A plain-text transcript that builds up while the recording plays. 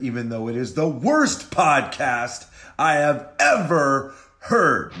even though it is the worst podcast I have ever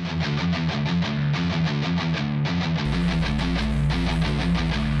heard.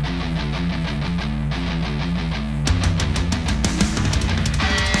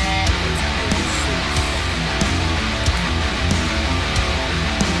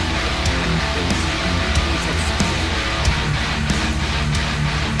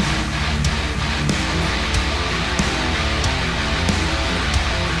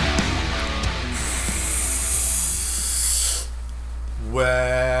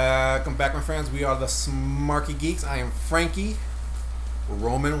 Welcome back, my friends. We are the Smarky Geeks. I am Frankie.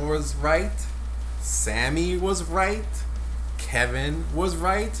 Roman was right. Sammy was right. Kevin was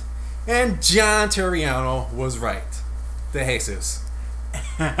right. And John Turiano was right. The Jesus.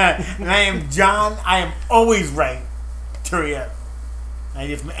 And I am John. I am always right. Turiano. I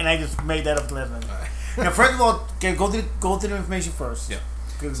just made that up to last minute. Right. Now, first of all, go to the information first. Yeah.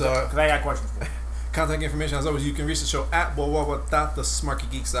 Because I got questions for you. Contact information, as always, you can reach the show at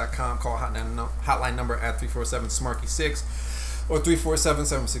www.thesmarkygeeks.com. Call hotline number at 347-SMARKY6 or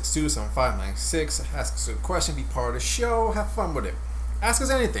 347-762-7596. Ask us a question, be part of the show, have fun with it. Ask us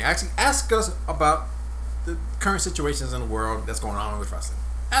anything. Actually, ask us about the current situations in the world that's going on with wrestling.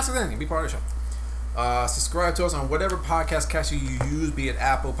 Ask us anything, be part of the show. Subscribe to us on whatever podcast catcher you use, be it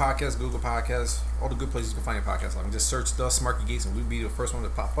Apple Podcasts, Google Podcasts, all the good places you can find your podcast. Like, just search The Smarky Geeks and we'll be the first one to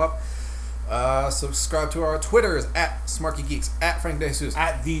pop up. Subscribe to our Twitters at Smarky Geeks, at Frank DeJesus,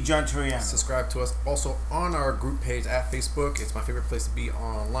 at the John Turiano. Subscribe to us also on our group page at Facebook. It's my favorite place to be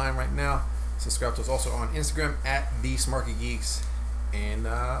online right now. Subscribe to us also on Instagram at the Smarky Geeks. And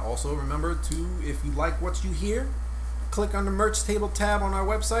also remember to, if you like what you hear, click on the merch table tab on our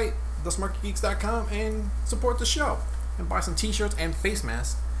website, thesmarkygeeks.com, and support the show. And buy some t-shirts and face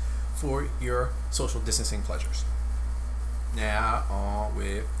masks for your social distancing pleasures. Now on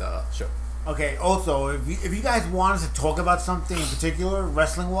with the show. Okay, also, if you guys want us to talk about something in particular,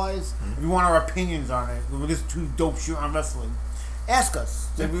 wrestling-wise, if you want our opinions on it, we're just two dope shit on wrestling, ask us.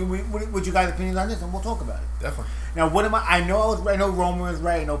 Yeah. What you guys' opinions on this, and we'll talk about it. Definitely. Now, what am I know Roman was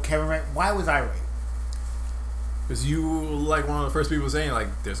right, I know Kevin right. Why was I right? Because you like one of the first people saying,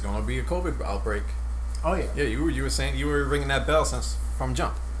 like, there's going to be a COVID outbreak. Oh, yeah. Yeah, you were saying, you were ringing that bell from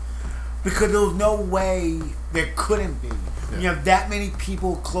jump. Because there was no way there couldn't be. Yeah. You have that many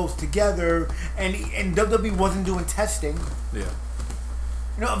people close together, and WWE wasn't doing testing. Yeah.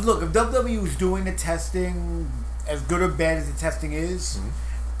 You know, look, if WWE was doing the testing, as good or bad as the testing is,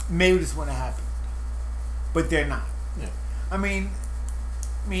 maybe this wouldn't have happened. But they're not. Yeah. I mean,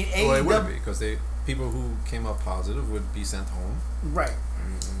 well, it would be, because people who came up positive would be sent home. Right.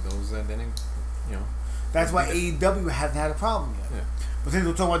 And those that didn't, you know. That's why AEW hasn't had a problem yet. Yeah. But since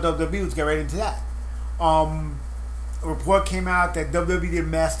we're talking about WWE, let's get right into that. A report came out that WWE did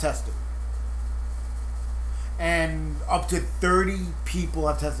mass testing. And up to 30 people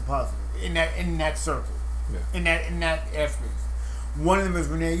have tested positive in that circle. Yeah. In that airspace. One of them is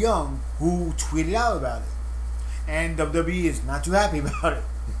Renee Young, who tweeted out about it. And WWE is not too happy about it.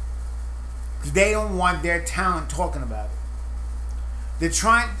 Because they don't want their talent talking about it. They're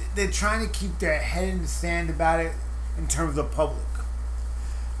trying to keep their head in the sand about it in terms of public.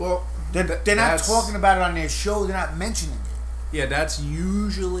 Well, they're not talking about it on their show. They're not mentioning it. Yeah, that's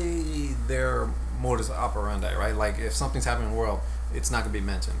usually their modus operandi, right? Like, if something's happening in the world, it's not going to be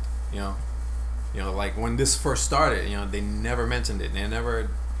mentioned, you know? You know, like, when this first started, you know, they never mentioned it.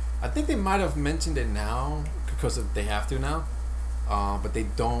 I think they might have mentioned it now, because they have to now. But they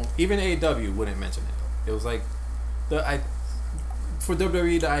don't, even AEW wouldn't mention it. It was like, for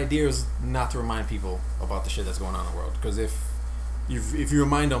WWE, the idea is not to remind people about the shit that's going on in the world. Because if you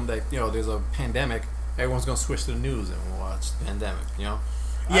remind them that, you know, there's a pandemic, everyone's gonna switch to the news and watch the pandemic, you know.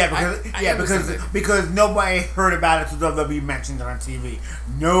 Because nobody heard about it until WWE mentioned it on TV.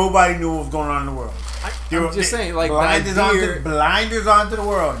 Nobody knew what was going on in the world. I'm just saying, like, blinders onto the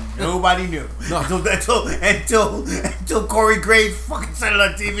world. Nobody knew until Corey Graves fucking said it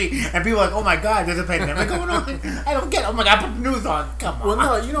on TV, and people were like, "Oh my God, there's a pandemic going on." I don't get it. Oh my God, put the news on. Come on. Well,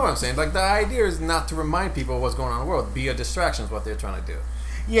 no, you know what I'm saying. Like, the idea is not to remind people what's going on in the world. Be a distraction is what they're trying to do.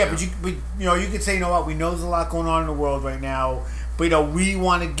 Yeah, but you could say, you know what? We know there's a lot going on in the world right now. But, you know, we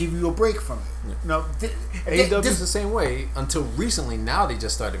want to give you a break from it. Yeah. You know, AEW is the same way until recently. Now they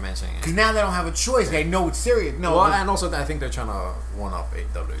just started mentioning it. Because now they don't have a choice. Yeah. They know it's serious. No, well, and also I think they're trying to one-up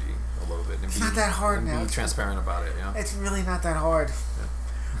AEW a little bit. It's not that hard now. Be transparent about it, you know? It's really not that hard. Yeah.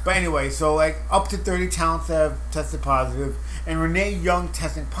 But anyway, so, like, up to 30 talents have tested positive. And Renee Young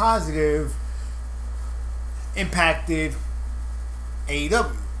testing positive impacted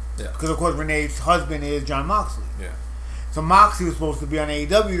AEW. Yeah. Because, of course, Renee's husband is Jon Moxley. Yeah. So Moxley was supposed to be on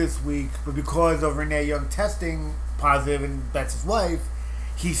AEW this week, but because of Renee Young testing positive and that's his wife,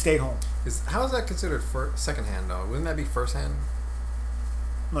 he stayed home. How is that considered second hand though? Wouldn't that be first hand?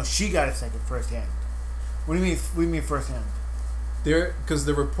 No, she got it first hand. What do you mean first hand? Because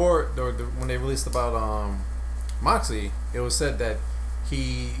the report, when they released about Moxley, it was said that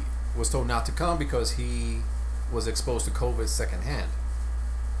he was told not to come because he was exposed to COVID second hand.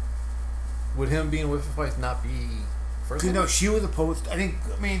 Would him being with his wife not be first hand? No, she was opposed. The only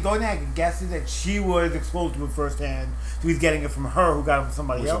thing I can guess is that she was exposed to it first hand. So he's getting it from her, who got it from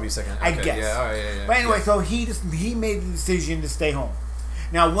somebody else. Which would be second hand. I Okay, guess. Yeah, all right, yeah. But anyway, so he made the decision to stay home.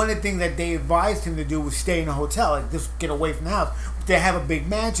 Now, one of the things that they advised him to do was stay in a hotel, like just get away from the house. They have a big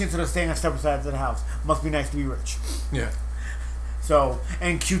mansion, so they're staying on separate sides of the house. Must be nice to be rich. Yeah. So,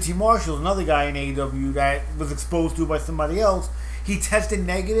 and QT Marshall, another guy in AEW that was exposed to by somebody else, he tested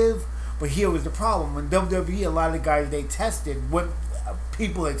negative, but here was the problem. When WWE, a lot of the guys they tested,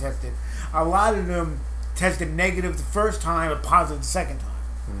 people they tested, a lot of them tested negative the first time and positive the second time.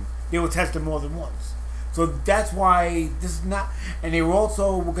 Mm-hmm. They were tested more than once. So that's why this is not... And they were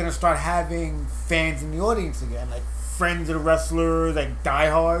going to start having fans in the audience again, like friends of the wrestlers, like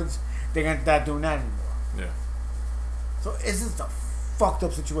diehards. They're going to start doing that anymore. Yeah. So it's just a fucked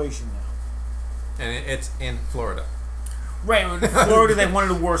up situation now. And it's in Florida. Right. Florida's like one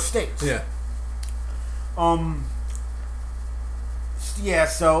of the worst states. Yeah. Yeah,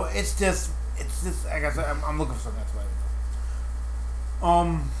 so it's just... I guess I'm looking for something. That's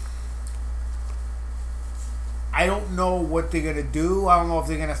why. I don't know what they're gonna do. I don't know if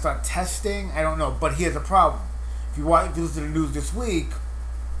they're gonna start testing. I don't know. But here's the problem: if you listen to the news this week,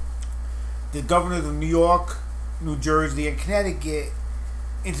 the governors of New York, New Jersey, and Connecticut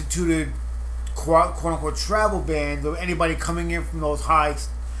instituted quote unquote travel bans of anybody coming in from those high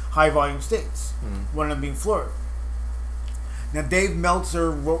volume states. Mm-hmm. One of them being Florida. Now Dave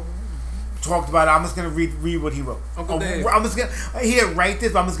Meltzer talked about it. I'm just gonna read what he wrote. Uncle Dave. He didn't write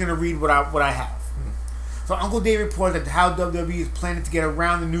this, but I'm just gonna read what I have. So Uncle Dave reports that how WWE is planning to get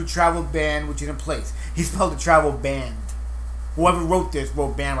around the new travel ban, which is in place. He spelled the travel banned. Whoever wrote this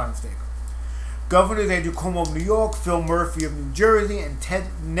wrote ban by mistake. Governors Andrew Cuomo of New York, Phil Murphy of New Jersey, and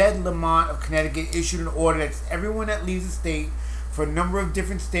Ned Lamont of Connecticut issued an order that everyone that leaves the state for a number of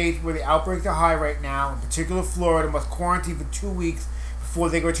different states where the outbreaks are high right now, in particular Florida, must quarantine for 2 weeks before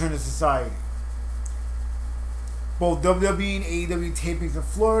they return to society. Both WWE and AEW tapings in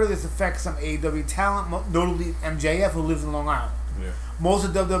Florida. This affects some AEW talent, notably MJF, who lives in Long Island. Yeah. Most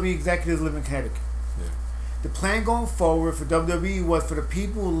of WWE executives live in Connecticut. Yeah. The plan going forward for WWE was for the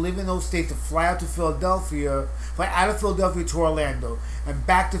people who live in those states to fly out of Philadelphia to Orlando, and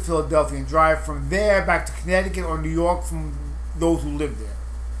back to Philadelphia, and drive from there back to Connecticut or New York from those who live there.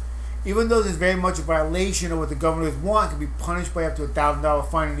 Even though this is very much a violation of what the governors want, it can be punished by up to $1,000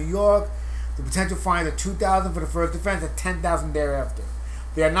 fine in New York. The potential fines are $2,000 for the first offense and $10,000 thereafter.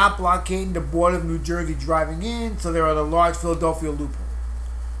 They are not blockading the border of New Jersey driving in, so they are at a large Philadelphia loophole.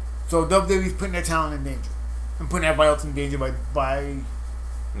 So WWE is putting their talent in danger and putting everybody else in danger by.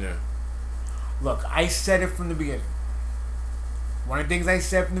 Yeah. Look, I said it from the beginning. One of the things I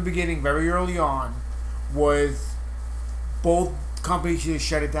said from the beginning, very early on, was both companies should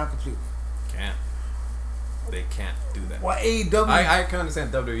shut it down completely. They can't do that. Well, AEW. I can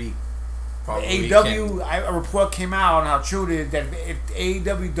understand WWE. AEW, a report came out on how true it is that if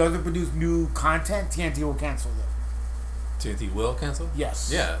AEW doesn't produce new content, TNT will cancel them. TNT will cancel? Yes.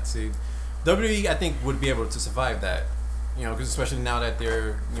 Yeah. See, WWE I think would be able to survive that. Because especially now that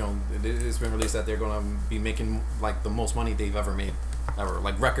they're, it's been released that they're going to be making like the most money they've ever made,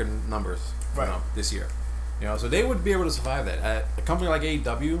 like record numbers, right. This year. So they would be able to survive that. A company like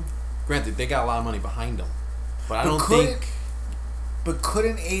AEW, granted, they got a lot of money behind them, but I don't think. But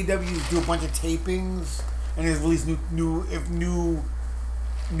couldn't AEW do a bunch of tapings and just release new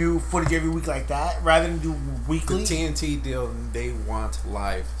footage every week like that, rather than do weekly? The TNT deal, they want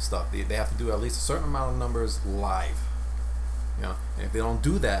live stuff. They have to do at least a certain amount of numbers live. And if they don't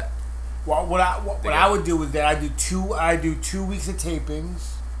do that, well, what I would do is that I do 2 weeks of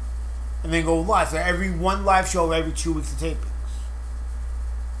tapings, and then go live. So every one live show every 2 weeks of tapings.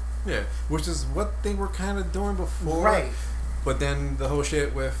 Yeah, which is what they were kind of doing before, right? But then the whole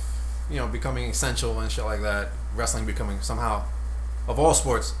shit with, becoming essential and shit like that, wrestling becoming somehow, of all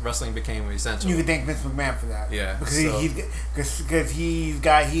sports, wrestling became essential. You could thank Vince McMahon for that. Yeah. Because he's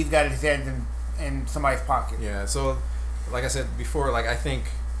got his hands in somebody's pocket. Yeah. So, like I said before, I think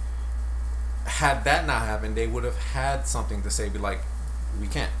had that not happened, they would have had something to say, be like, we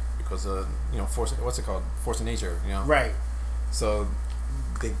can't because of force. What's it called? Force of nature. Right. So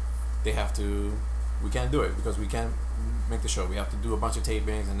they have to. We can't do it because we can't make the show. We have to do a bunch of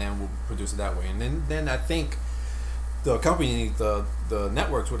tapings, and then we'll produce it that way. And then I think the company, the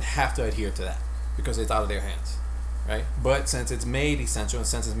networks would have to adhere to that because it's out of their hands, right? But since it's made essential and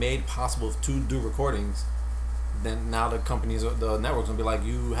since it's made possible to do recordings, then now the networks will be like,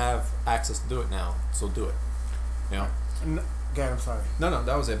 you have access to do it now, so do it. You know. Okay, I'm sorry. No,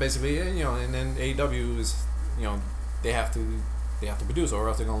 that was it. Basically, you know, and then AEW is, you know, they have to produce, or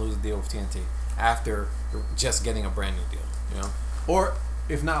else they're gonna lose the deal with TNT after just getting a brand new deal, you know, or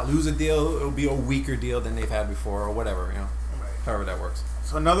if not lose a deal, it'll be a weaker deal than they've had before, or whatever, you know, however that works.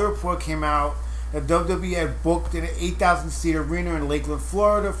 So another report came out that WWE had booked an 8,000-seat arena in Lakeland,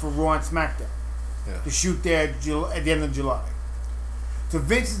 Florida for Raw and SmackDown to shoot there at the end of July. So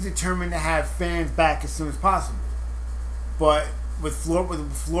Vince is determined to have fans back as soon as possible. But with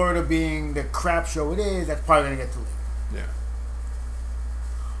Florida being the crap show it is, that's probably going to get delayed. Yeah.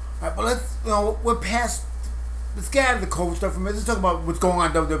 All right, but let's get out of the COVID stuff for a minute. Let's talk about what's going on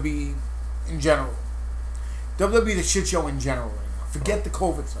in WWE in general. WWE is a shit show in general right now. Forget the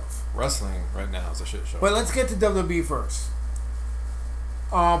COVID stuff. Wrestling right now is a shit show. But let's get to WWE first.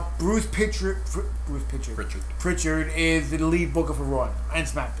 Bruce Pritchard is the lead booker for Raw and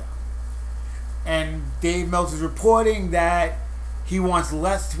SmackDown. And Dave Meltzer is reporting that he wants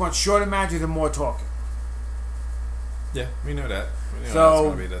shorter matches and more talking. Yeah, we know that. We know So that's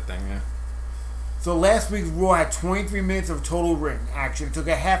going to be the thing, yeah. So last week's Raw had 23 minutes of total ring action. It took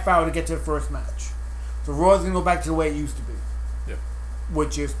a half hour to get to the first match. So Raw's going to go back to the way it used to be. Yeah.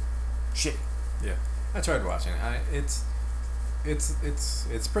 Which is shitty. Yeah. I tried watching it.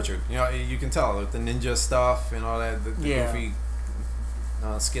 It's Pritchard. You know, you can tell with the ninja stuff and all that, the goofy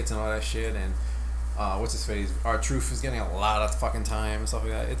skits and all that shit, and what's his face? R-Truth is getting a lot of fucking time and stuff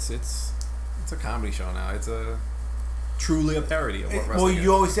like that. It's a comedy show now. It's truly a parody of what wrestling is.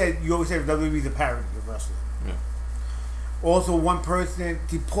 You always said WWE is a parody of wrestling. Yeah. Also, one person,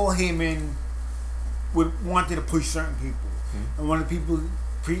 Paul Heyman, wanted to push certain people, and one of the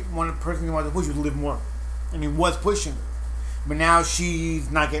persons he wanted to push was Liv Morgan, and he was pushing her, but now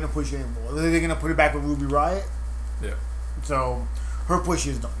she's not getting a push anymore. They're gonna put it back with Ruby Riott. Yeah. So her push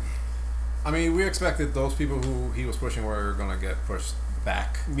is done. I mean, we expected those people who he was pushing were gonna get pushed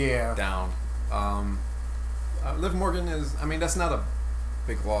back. Yeah. Down. Liv Morgan is. I mean, that's not a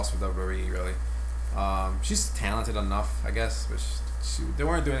big loss for WWE, really. She's talented enough, I guess, but they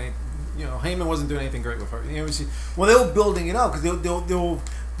weren't doing any. You know, Heyman wasn't doing anything great with her. You know, they were building it up because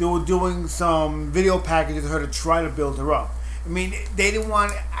they were doing some video packages of her to try to build her up. I mean, they didn't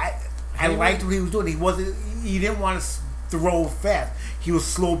want. I liked what he was doing. He didn't want to throw fast. He was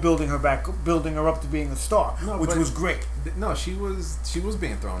slow building her up to being a star, which was great. No, she was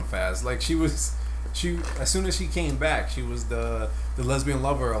being thrown fast. Like she as soon as she came back, she was the lesbian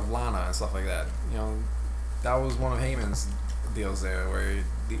lover of Lana and stuff like that. You know, that was one of Heyman's deals there, where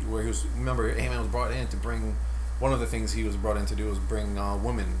he was. Remember, Heyman was brought in to bring. One of the things he was brought in to do was bring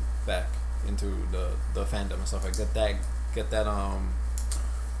women back into the fandom and stuff like that. Get that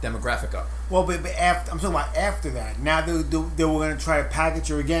demographic up. Well, but I'm talking about after that. Now they were going to try to package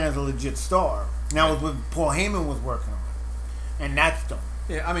her again as a legit star. Now it's what Paul Heyman was working on, and that's done.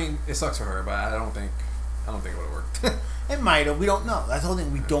 Yeah, I mean, it sucks for her, but I don't think it would have worked. It might have. We don't know. That's the whole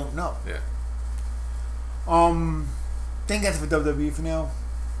thing. We don't know. Yeah. Think that's for WWE for now.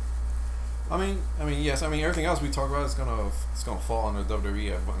 I mean, yes. I mean, everything else we talk about is gonna fall under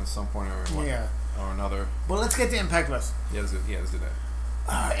WWE at some point or another. Well, let's get to Impact Wrestling. Yeah, let's do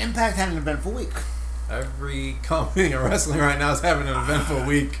that. Impact had an eventful week. Every company in wrestling right now is having an eventful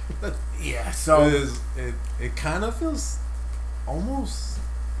week. Yeah, so it kind of feels almost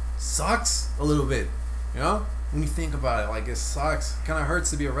sucks a little bit, you know, when you think about it. Like, it sucks. It kind of hurts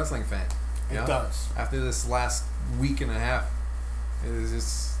to be a wrestling fan. It does. After this last week and a half,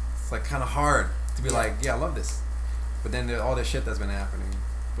 it's like kind of hard to be like, yeah, I love this, but then all this shit that's been happening.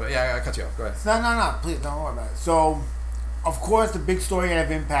 But yeah, I cut you off. Go ahead. No, please don't worry about it. So, of course, the big story out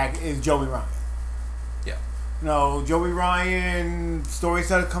of Impact is Joey Ryan. Yeah. No, Joey Ryan, stories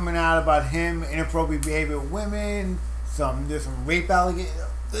started coming out about him, inappropriate behavior with women, there's some rape allegations,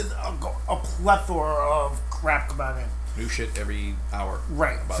 there's a plethora of crap about him. New shit every hour.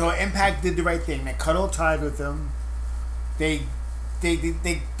 Right. So Impact did the right thing. They cut all ties with him. They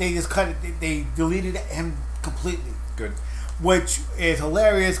just cut it. They deleted him completely. Good. Which is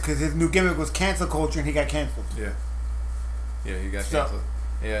hilarious because his new gimmick was cancel culture and he got canceled. Yeah. Yeah, he got canceled.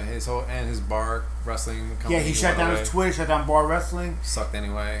 Yeah, his bar wrestling company. Yeah, he shut down his Twitter, shut down bar wrestling. Sucked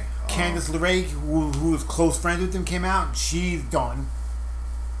anyway. Candice LeRae, who was close friends with him, came out and she's done.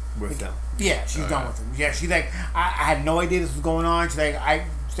 With them. Yeah, she's done with him. Yeah, she's like, I had no idea this was going on. She's like,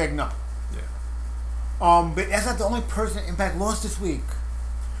 no. Yeah. But that's not the only person Impact lost this week.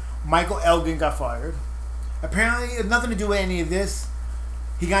 Michael Elgin got fired. Apparently, it had nothing to do with any of this.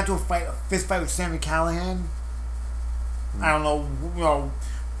 He got into a fist fight with Sami Callihan. I don't know,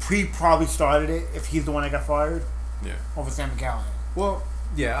 Pre probably started it if he's the one that got fired. Yeah. Over Sami Callihan. Well,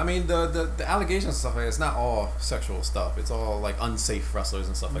 yeah, I mean, the allegations and stuff like that, it's not all sexual stuff. It's all, like, unsafe wrestlers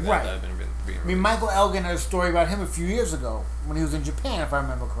and stuff like that that have been being released. I mean, Michael Elgin had a story about him a few years ago when he was in Japan, if I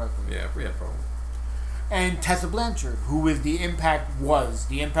remember correctly. Yeah, probably. And Tessa Blanchard, who is the Impact World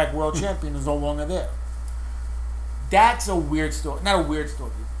Champion, is no longer there. That's a weird story. Not a weird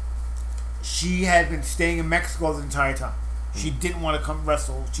story. She had been staying in Mexico the entire time. She didn't want to come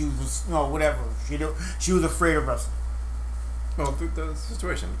wrestle. She was, whatever. She was afraid of wrestling. Well, the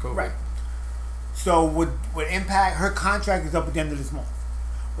situation, COVID. Right. So what Impact, her contract is up at the end of this month.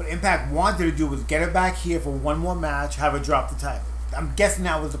 What Impact wanted to do was get her back here for one more match, have her drop the title. I'm guessing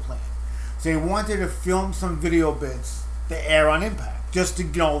that was the plan. So they wanted to film some video bits to air on Impact, just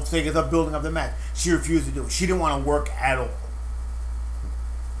to, so they get up building up the match. She refused to do it. She didn't want to work at all.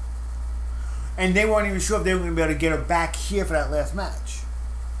 And they weren't even sure if they were going to be able to get her back here for that last match.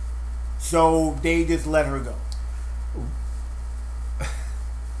 So they just let her go.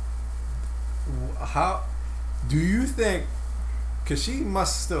 How do you think? Because she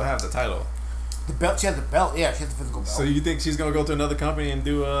must still have the title. The belt. She has the belt. Yeah, she has the physical belt. So you think she's gonna go to another company and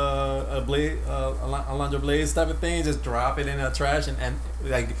do a Alundra Blaze type of thing? Just drop it in the trash and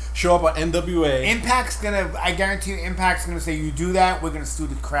like show up on NWA. Impact's gonna. I guarantee you, Impact's gonna say, "You do that, we're gonna sue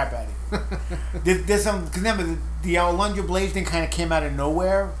the crap out of you." There's some. Because remember, the Alundra Blaze thing kind of came out of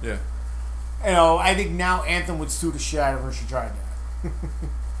nowhere. Yeah. I think now Anthem would sue the shit out of her if she tried that.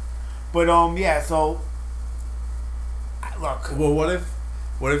 But yeah. So look. Well, what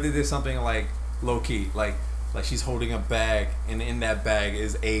if they did something like low key, like she's holding a bag, and in that bag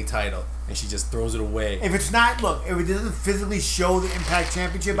is a title, and she just throws it away. If it's not, if it doesn't physically show the Impact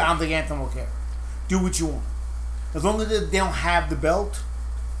Championship, I don't think Anthem will care. Do what you want, as long as they don't have the belt.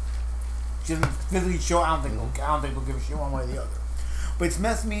 She doesn't physically show. I don't think they'll give a shit one way or the other. But it's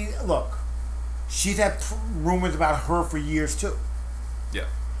messed me. Look, she's had rumors about her for years too. Yeah.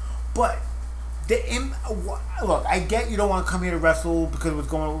 But look, I get you don't want to come here to wrestle because of what's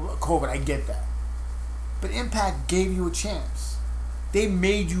going on with COVID. I get that. But Impact gave you a chance. They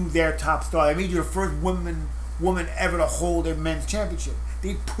made you their top star. They made you the first woman ever to hold a men's championship.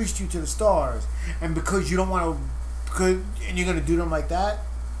 They pushed you to the stars, and because you don't want to, and you're gonna do them like that.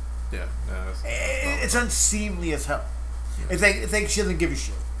 Yeah, it's unseemly as hell. Yeah. It's like she doesn't give a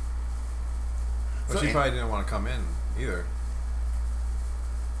shit. But she probably didn't want to come in either.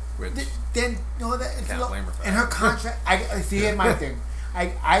 Which then can't blame her for that. And her contract. I see. Here's my thing.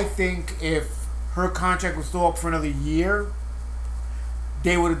 I think if her contract was still up for another year,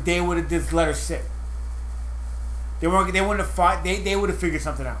 they would have just let her sit. They wouldn't have fought. They would have figured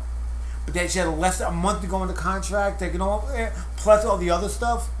something out. But then she had a month to go on the contract. Like, plus all the other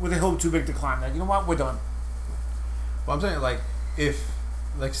stuff, with a hill too big to climb. Like, you know what? We're done. Well, I'm saying, if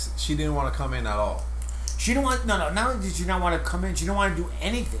she didn't want to come in at all. She didn't want. No. Not only did she not want to come in, she didn't want to do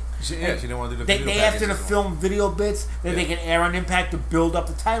anything. She didn't want to do the video. They asked her to film video bits that they can air on Impact to build up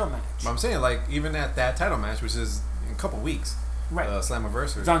the title match. But I'm saying, even at that title match, which is in a couple weeks, right?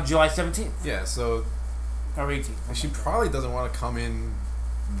 Slammiversary. It's on July 17th. Yeah, so. Or 18th. She probably doesn't want to come in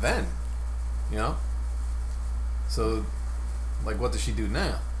then, So, what does she do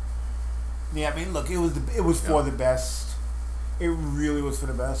now? Yeah, I mean, look, it was for the best. It really was for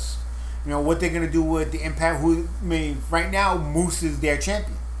the best. What they're gonna do with the Impact? Right now, Moose is their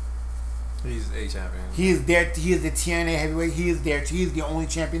champion. He's a champion. He is there. He is the TNA heavyweight. He is there. He is the only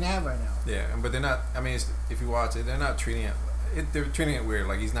champion they have right now. Yeah, but they're not. I mean, if you watch it, they're not treating it. They're treating it weird.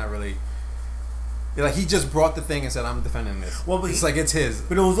 He's not really. He just brought the thing and said, "I'm defending this." Well, but it's his.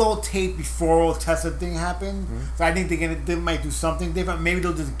 But it was all taped before the Tessa thing happened. Mm-hmm. So I think they might do something different. Maybe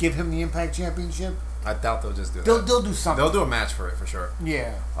they'll just give him the Impact Championship. I doubt they'll just do that. They'll do something. They'll do a match for it for sure.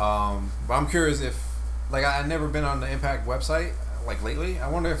 Yeah. But I'm curious if, I've never been on the Impact website lately. I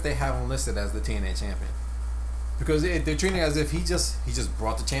wonder if they have him listed as the TNA champion, because they're treating it as if he just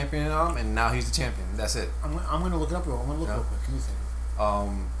brought the champion on and now he's the champion. That's it. I'm gonna look it up. I'm gonna look real quick. Can you say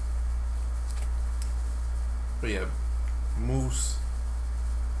it? But yeah, Moose.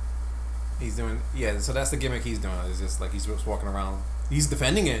 He's doing so that's the gimmick he's doing. It's just he's just walking around. He's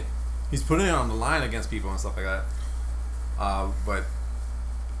defending it. He's putting it on the line against people and stuff like that. But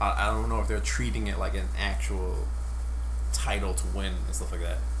I don't know if they're treating it like an actual title to win and stuff like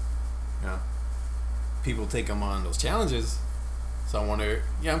that. People take him on those challenges. So I wonder.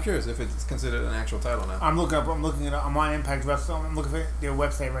 Yeah, I'm curious if it's considered an actual title now. I'm looking it up. I'm on Impact Wrestling. I'm looking at their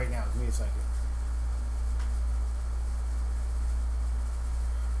website right now. Give me a second.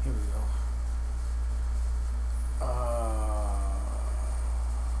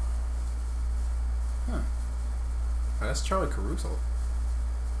 that's Charlie Caruso.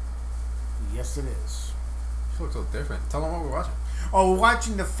 Yes, it is. She looks so different. Tell them what we're watching. Oh, we're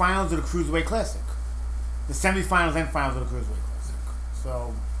watching the finals of the Cruiserweight Classic. The semifinals and finals of the Cruiserweight Classic.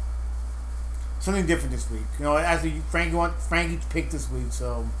 So, something different this week. You know, as Frankie picked this week,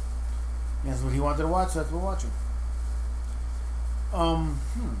 so that's what he wanted to watch, so that's what we're watching.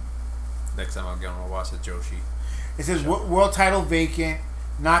 Next time I'm going to watch the Joshi. It says world title vacant,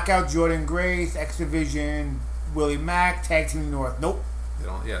 knockout Jordan Grace, X Division, Willie Mack, Tag Team North. Nope. They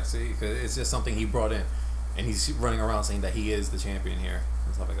don't. Yeah, see, 'cause it's just something he brought in, and he's running around saying that he is the champion here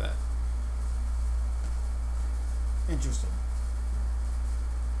and stuff like that. Interesting.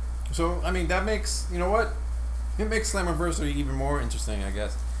 So I mean, that makes, you know what? It makes Slammiversary even more interesting, I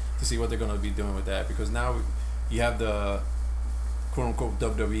guess, to see what they're going to be doing with that, because now you have the quote unquote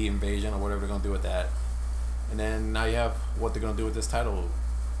WWE invasion or whatever they're going to do with that, and then now you have what they're going to do with this title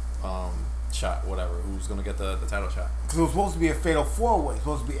shot, whatever. Who's going to get the title shot? Because it was supposed to be a fatal 4-way. It's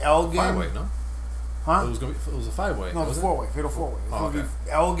supposed to be Elgin. 5-way, no? Huh? It was a 5-way. No, it was a 4-way. Fatal 4-way. It's Oh, supposed okay. to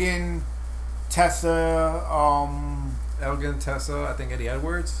be Elgin, Tessa, Elgin, Tessa, I think Eddie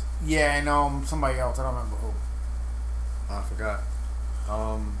Edwards. yeah, and somebody else. I don't remember who. I forgot.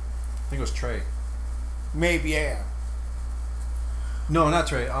 I think it was Trey. Maybe, yeah. No, not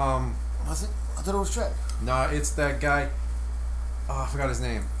Trey. Was it? I thought it was Trey. No, it's that guy. Oh, I forgot his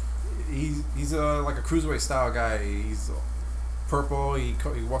name. He's like a cruiserweight style guy. He's purple. He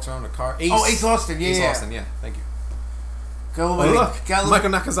walks around in a car. Oh, Ace Austin. Yeah, Ace yeah. Austin. Yeah, thank you. Got a little, Look, Michael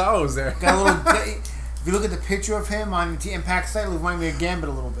Nakazawa was there. Got a little. If you look at the picture of him on the Impact site, it reminds me of Gambit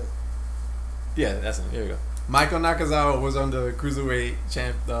a little bit. Yeah, that's him. Here you go. Michael Nakazawa was on the Cruiserweight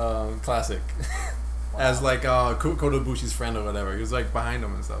Champ Classic as like Kota Ibushi's friend or whatever. He was like behind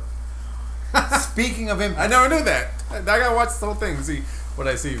him and stuff. Speaking of Impact, I never knew that. I gotta watch the whole thing to see what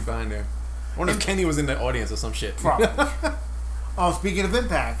I see behind there. I wonder if Kenny was in the audience or some shit. probably. Speaking of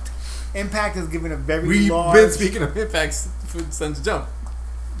Impact, Impact has given a very We've large. been speaking of impacts since Jump.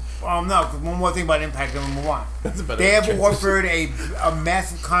 No, because one more thing about Impact, then we'll move on. That's a better They have transition. offered a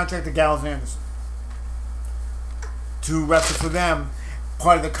massive contract to Gallows and Anderson to wrestle for them.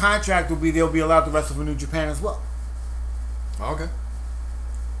 Part of the contract will be they'll be allowed to wrestle for New Japan as well. Oh, okay.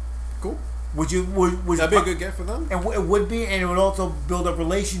 Cool. Would That'd be a good get for them. And it would be, and it would also build up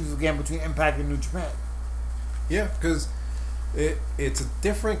relations again between Impact and New Japan. Yeah, because it's a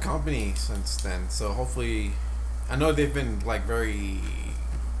different company since then. So hopefully, I know they've been like very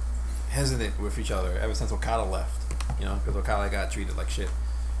hesitant with each other ever since Okada left. You know, because Okada got treated like shit.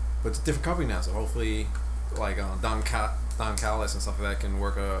 But it's a different company now, so hopefully, like Don Callis and stuff like that can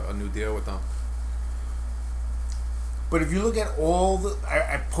work a new deal with them. But if you look at all the...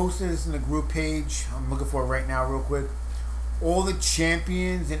 I posted this in the group page. I'm looking for it right now real quick. All the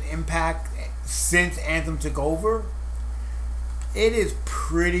champions in Impact since Anthem took over, it is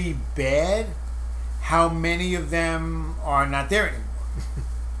pretty bad how many of them are not there anymore.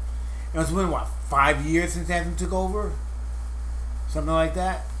 It's been, 5 years since Anthem took over? Something like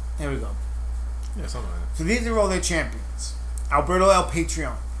that? There we go. Yeah, something like that. So these are all their champions. Alberto El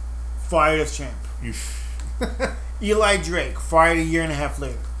Patreon, fired as champ. Eli Drake, fired a year and a half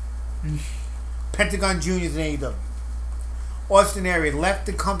later. Pentagon Jr. is in AEW. Austin Aries left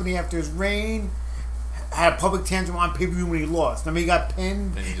the company after his reign, had a public tantrum on pay-per-view when he lost. Remember he got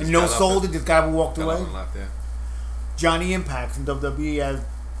pinned and no sold it, this guy walked away? Left, yeah. Johnny Impact in WWE as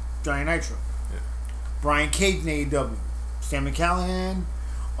Johnny Nitro. Yeah. Brian Cage in AEW. Sami Callihan.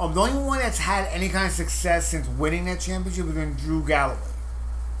 The only one that's had any kind of success since winning that championship has been Drew Galloway,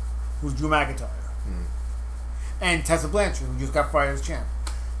 who's Drew McIntyre. And Tessa Blanchard, who just got fired as champ.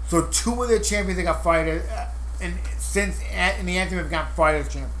 So two of their champions that got fired in the Anthem have got fired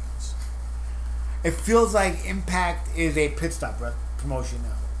as champions. It feels like Impact is a pit stop promotion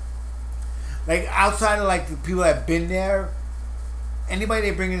now. Like outside of like the people that have been there,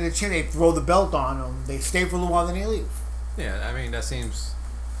 anybody they bring in the champ, they throw the belt on them. They stay for a little while, then they leave. Yeah, I mean that's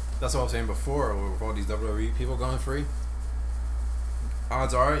what I was saying before with all these WWE people going free.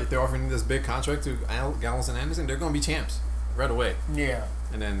 Odds are, if they're offering this big contract to Gallows and Anderson, they're going to be champs right away. Yeah.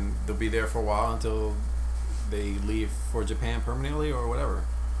 And then they'll be there for a while until they leave for Japan permanently or whatever.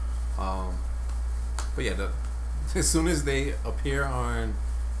 But yeah, as soon as they appear on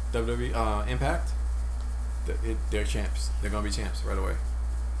WWE Impact, they're champs. They're going to be champs right away.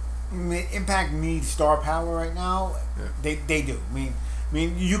 I mean, Impact needs star power right now. Yeah. They do. I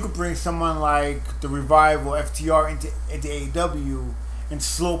mean, you could bring someone like the Revival, FTR into AEW and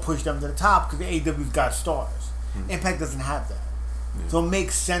slow push them to the top because AEW's got stars. Impact doesn't have that. Yeah. So it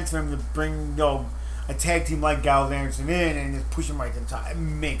makes sense for him to bring a tag team like Gallows Anderson in and just push him right to the top. It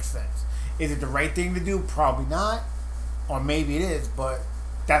makes sense. Is it the right thing to do? Probably not. or maybe it is, but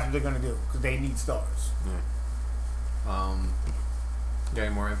that's what they're gonna do because they need stars. Yeah. Got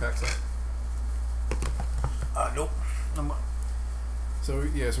any more Impact stuff? Nope. So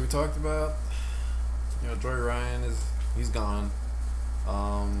we talked about, Joey Ryan he's gone.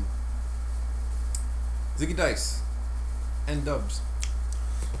 Ziggy Dice and Dubs.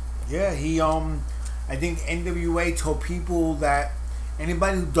 Yeah, he I think NWA told people that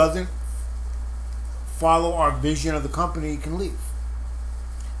anybody who doesn't follow our vision of the company can leave.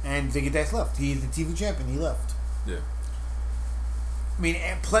 And Ziggy Dice left. He's the TV champion. He left. Yeah. I mean,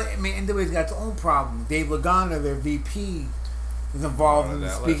 NWA's got its own problem. Dave Lagana, their VP, is involved in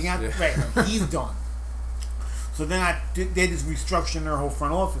speaking out. Yeah. Right, he's done. So they're just restructuring their whole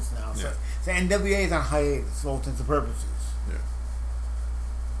front office now. So, so NWA is on hiatus, for all intents and purposes. Yeah.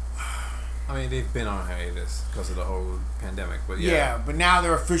 I mean, they've been on hiatus because of the whole pandemic, but yeah, but now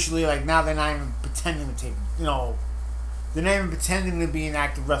they're officially now they're not even pretending to take. They're not even pretending to be an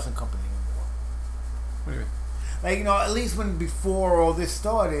active wrestling company anymore. What do you mean? At least when before all this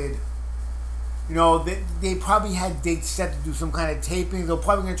started, they probably had dates set to do some kind of taping. They're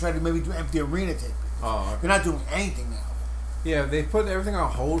probably going to try to maybe do empty arena taping. Oh, okay. They're not doing anything now. Yeah, they put everything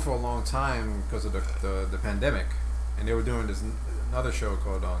on hold for a long time because of the pandemic, and they were doing another show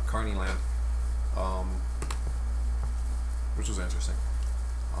called Carneyland, which was interesting.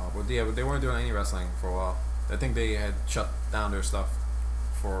 But they weren't doing any wrestling for a while. I think they had shut down their stuff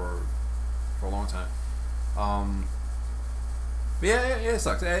for a long time. But it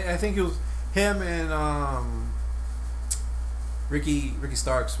sucks. I think it was him and Ricky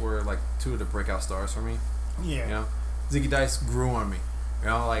Starks were like two of the breakout stars for me. Yeah. Ziggy Dice grew on me.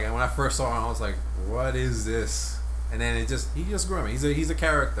 Like when I first saw him, I was like, "What is this?" And then he just grew on me. He's a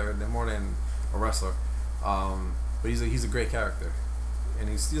character more than a wrestler. But he's a great character, and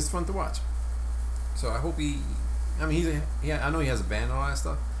he's just fun to watch. So I hope I know he has a band and all that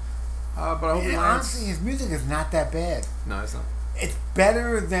stuff. But I hope he lands. Honestly, his music is not that bad. No, it's not. It's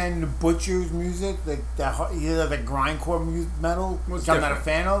better than Butcher's music, like the grindcore metal, which I'm not a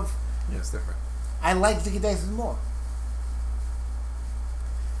fan of. Yeah, it's different. I like Ziggy Dice's more.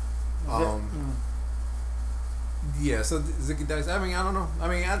 Yeah, so Ziggy Dice, I don't know.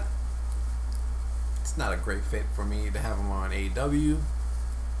 It's not a great fit for me to have him on AEW.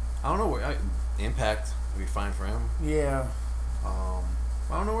 I don't know where Impact would be fine for him. Yeah. I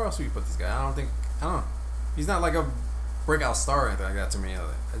don't know where else we put this guy. I don't know. He's not like a breakout star or anything like that to me.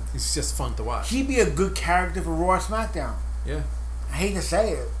 He's just fun to watch. He'd be a good character for Raw or SmackDown. Yeah. I hate to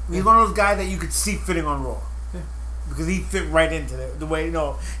say it. He's one of those guys that you could see fitting on Raw. Yeah. Because he fit right into the way,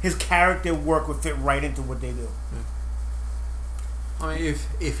 his character work would fit right into what they do. Yeah. I mean,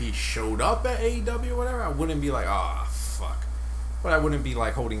 if he showed up at AEW or whatever, I wouldn't be like, fuck. But I wouldn't be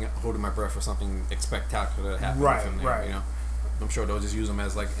like holding my breath for something spectacular to happen with him there, Right. I'm sure they'll just use him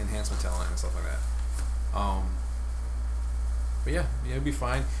as like enhancement talent and stuff like that. But yeah, it'll be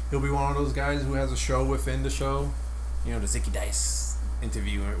fine. He'll be one of those guys who has a show within the show, the Ziggy Dice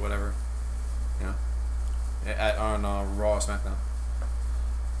interview or whatever, on Raw or SmackDown.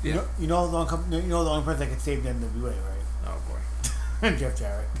 Yeah. You know the only person that can save the NWA, right? Oh boy, Jeff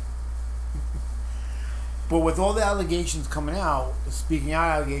Jarrett. But with all the allegations coming out, speaking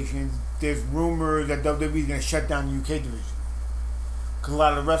out allegations, there's rumors that WWE is going to shut down the UK division. Because a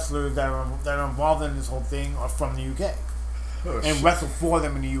lot of the wrestlers that are involved in this whole thing are from the UK. And wrestle for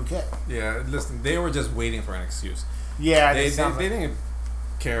them in the UK. Yeah, listen, they were just waiting for an excuse. Yeah, they didn't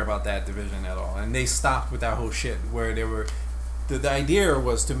care about that division at all. And they stopped with that whole shit where they were... The idea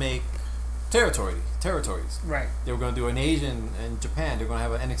was to make territories. Right. They were going to do an Asian in Japan. They were going to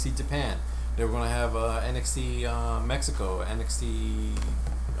have an NXT Japan. They were going to have NXT Mexico, NXT...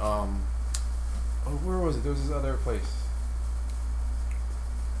 where was it? There was this other place.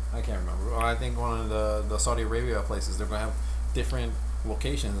 I can't remember. I think one of the Saudi Arabia places. They're going to have different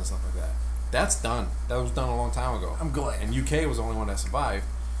locations and stuff like that. That's done. That was done a long time ago. I'm glad. And UK was the only one that survived.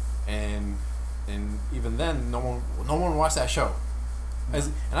 And even then, no one watched that show.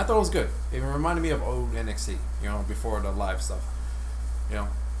 And I thought it was good. It reminded me of old NXT, before the live stuff.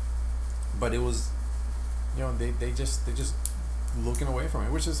 But it was, they just looking away from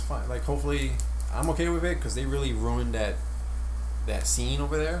it, which is fine. Like, hopefully, I'm okay with it because they really ruined that scene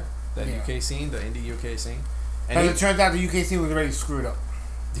over there, UK scene, the indie UK scene. And as it turns out, the UK scene was already screwed up.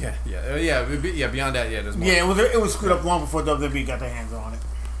 Yeah. Beyond that, there's more. Yeah, it was screwed up long before WWE got their hands on it.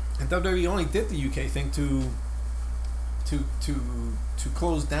 And WWE only did the UK thing to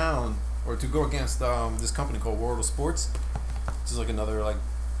close down or to go against this company called World of Sports, which is like another like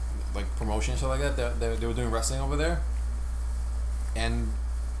promotion show like that. They were doing wrestling over there, and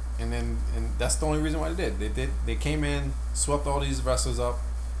and that's the only reason why they did. They came in, swept all these wrestlers up,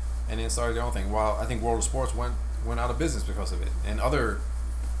 and then started their own thing. While I think World of Sports went out of business because of it, and other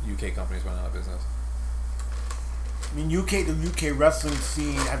UK companies went out of business. I mean, the UK wrestling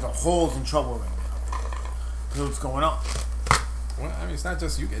scene as a whole is in trouble right now. That's what's going on. Well, I mean, it's not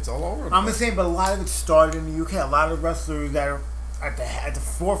just UK; it's all over. I'm just saying, but a lot of it started in the UK. A lot of wrestlers that are at the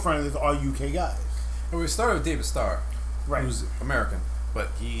forefront of this are UK guys. And we started with David Starr, Right. who's American, but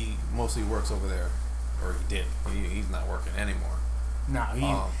he mostly works over there, or he did. He's not working anymore. No,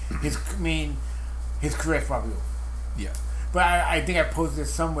 his career's probably over. Yeah. But I think I posted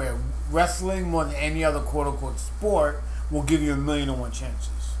this somewhere. Wrestling, more than any other quote unquote sport, will give you 1,000,000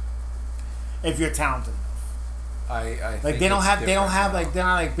 chances if you're talented enough. I Like they don't have like they're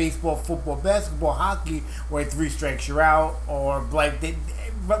not like baseball, football, basketball, hockey, where 3 strikes you're out, or like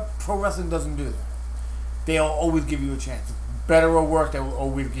pro wrestling doesn't do that. They'll always give you a chance. Better or worse, they will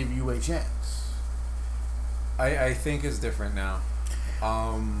always give you a chance. I think it's different now,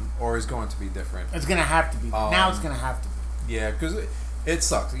 or is going to be different. It's gonna have to be. Now it's gonna have to be. Yeah, because it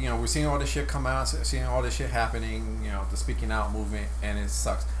sucks. You know, we're seeing all this shit come out, seeing all this shit happening. You know, the speaking out movement, and it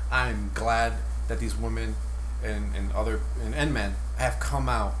sucks. I'm glad that these women and men have come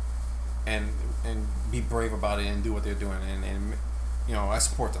out and be brave about it and do what they're doing, and you know, I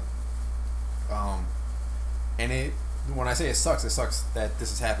support them. And when I say it sucks that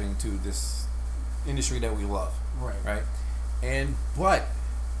this is happening to this industry that we love. Right. But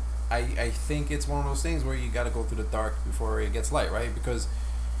I think it's one of those things where you got to go through the dark before it gets light, right? Because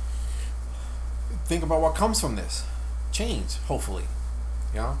think about what comes from this change. Hopefully,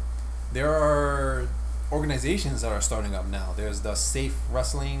 you know, there are organizations that are starting up now. There's the Safe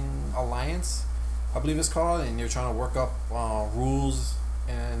Wrestling Alliance, I believe it's called, and they're trying to work up rules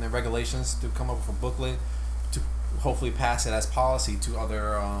and regulations to come up with a booklet to hopefully pass it as policy to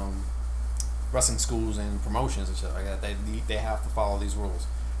other wrestling schools and promotions and shit like that. They have to follow these rules.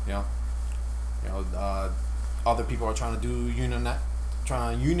 You know, other people are trying to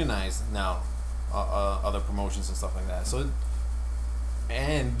unionize now other promotions and stuff like that. So,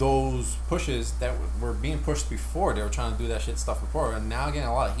 and those pushes that were being pushed before, they were trying to do that stuff before, and now getting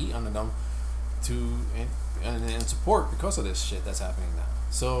a lot of heat under them and support because of this shit that's happening now.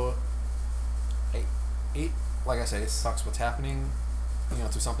 So, like I said, it sucks what's happening, you know,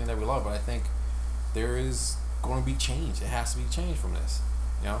 to something that we love, but I think there is going to be change. It has to be change from this,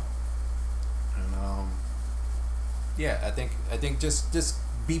 you know. And yeah, I think just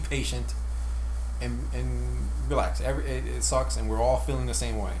be patient and relax. It sucks, and we're all feeling the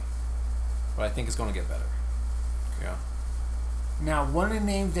same way, but I think it's going to get better. Yeah. Now, one of the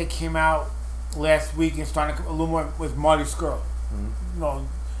names that came out last week and started a little more was Marty Scurll. Mm-hmm.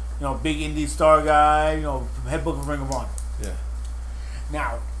 You know, big indie star guy. You know, head book of Ring of Honor. Yeah.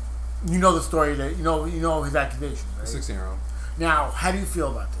 Now, you know the story that you know his accusation, right? 16-year-old. Now, how do you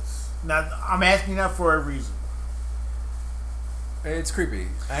feel about this? Now, I'm asking that for a reason. It's creepy.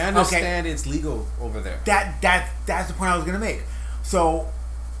 I understand it's legal over there. That's the point I was gonna make. So,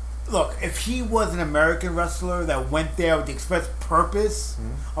 look, if he was an American wrestler that went there with the express purpose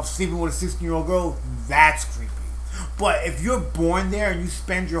of sleeping with a 16-year-old girl, that's creepy. But if you're born there and you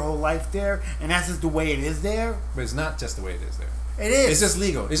spend your whole life there, and that's just the way it is there. But it's not just the way it is there. It is. It's just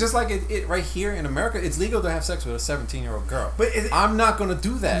legal. It's just like it right here in America. It's legal to have sex with a 17-year-old girl. But I'm not going to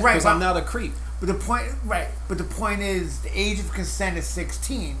do that because I'm not a creep. But the point is, the age of consent is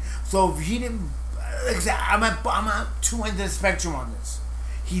 16. So if he didn't, I'm at two ends of the spectrum on this.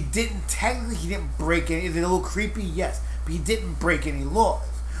 He didn't break any. Is it a little creepy? Yes, but he didn't break any laws.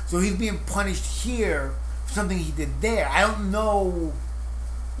 So he's being punished here for something he did there. I don't know.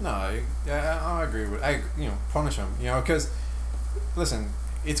 No, I agree with. Punish him. You know, because listen,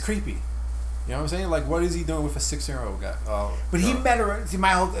 it's creepy. You know what I'm saying? Like, what is he doing with a 6-year-old guy? But he met her. See,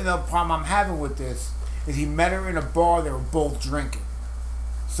 the problem I'm having with this is he met her in a bar. They were both drinking.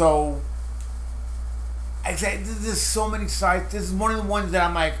 So, I say there's so many sides. This is one of the ones that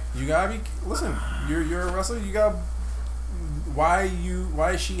I'm like, you gotta be. Listen, you're a wrestler. You got. Why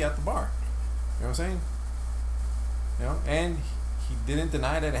is she at the bar? You know what I'm saying? You know, and he didn't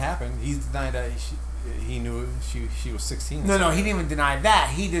deny that it happened. He's denied that he knew she was 16. No, he didn't even deny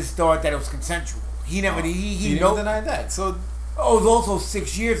that. He just thought that it was consensual. He never. He didn't deny that. So. Oh, it was also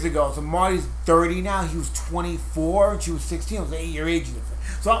 6 years ago. So Marty's 30 now. He was 24. She was 16. It was an 8-year age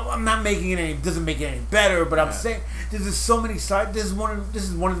difference. So I'm not making it any. Doesn't make it any better. But I'm saying there's so many sides. This is one of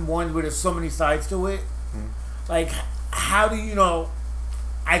the ones where there's so many sides to it. Like, how do you know?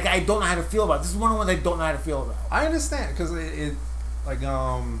 I don't know how to feel about it. This is one of the ones I don't know how to feel about. I understand because it like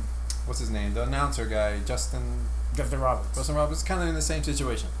what's his name? The announcer guy, Justin Roberts. Justin Roberts, kind of in the same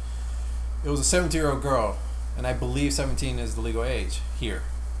situation. it was a 17-year-old girl, and I believe 17 is the legal age here.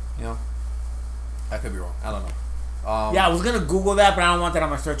 You know, I could be wrong. I don't know. Yeah, I was gonna Google that, but I don't want that on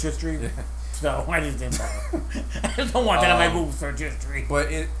my search history. Yeah. So I just didn't bother. I just don't want that on my Google search history.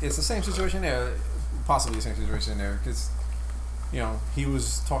 But it's the same situation there, possibly the same situation there, because you know he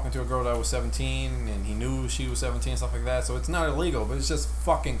was talking to a girl that was 17, and he knew she was 17, stuff like that. So it's not illegal, but it's just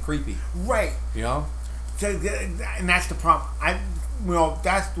fucking creepy. Right. You know. So, and that's the problem.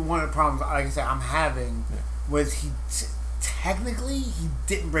 That's one of the problems. Like I said, I'm having was technically he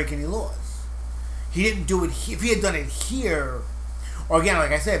didn't break any laws. He didn't do it. If he had done it here, or again,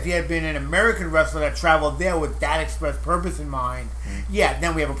 like I said, if he had been an American wrestler that traveled there with that express purpose in mind, yeah,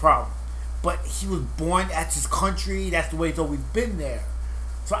 then we have a problem. But he was born. That's his country. That's the way it's always been there.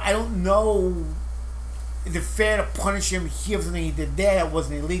 So I don't know. Is it fair to punish him here for something he did there that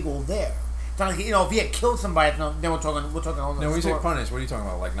wasn't illegal there? It's not like, if he had killed somebody, then we're talking. Now, when you say punish, what are you talking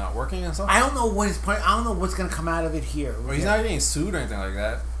about? Like not working and stuff? I don't know what his punish. I don't know what's gonna come out of it here. Well, he's not getting sued or anything like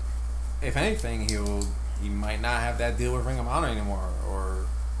that. If anything, he might not have that deal with Ring of Honor anymore or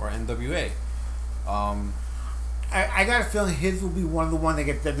NWA. I got a feeling his will be one of the ones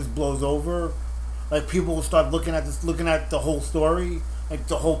that just blows over. Like people will start looking at the whole story, like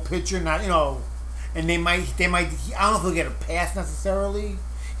the whole picture, and they might. I don't know if he'll get a pass necessarily.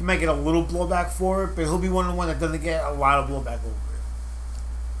 He might get a little blowback for it, but he'll be one of the ones that doesn't get a lot of blowback over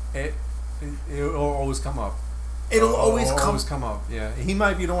it. It'll always come up. It'll always come up. Yeah, he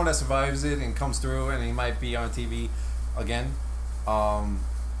might be the one that survives it and comes through, and he might be on TV again.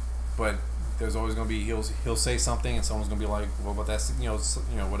 But there's always gonna be he'll say something, and someone's gonna be like, "Well, but that's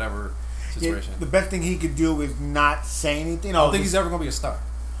whatever situation." Yeah, the best thing he could do is not say anything. I don't think he's ever gonna be a star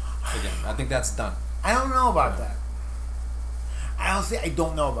again. I think that's done. I don't know about that. I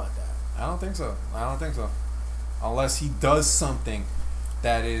don't know about that. I don't think so. Unless he does something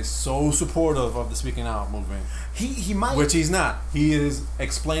that is so supportive of the speaking out movement. He might. Which he's not. He is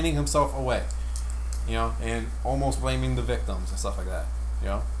explaining himself away. And almost blaming the victims and stuff like that.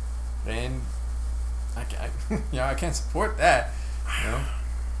 And I can't support that.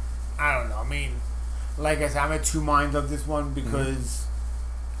 I don't know. I mean, like I said, I'm at two minds of this one because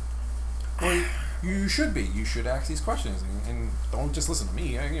well, you should be. You should ask these questions and don't just listen to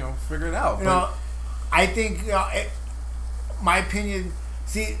me. Figure it out. I think my opinion.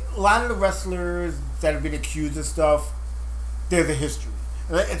 See, a lot of the wrestlers that have been accused of stuff, there's a history.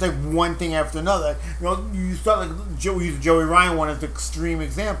 It's like one thing after another. You start like use Joey Ryan one as the extreme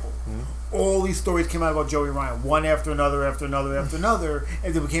example. Mm-hmm. All these stories came out about Joey Ryan, one after another, after another, after another,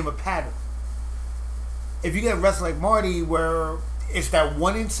 and it became a pattern. If you get a wrestler like Marty, where it's that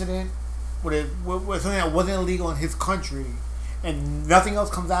one incident, where something that wasn't illegal in his country, and nothing else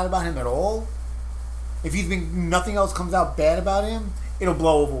comes out about him at all. If nothing else comes out bad about him, it'll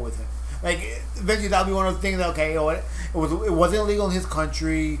blow over with him. Like eventually, that'll be one of those things that it wasn't illegal in his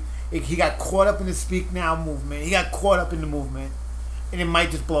country. He got caught up in the Speak Now movement. He got caught up in the movement, and it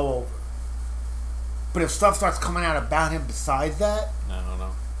might just blow over. But if stuff starts coming out about him besides that, I don't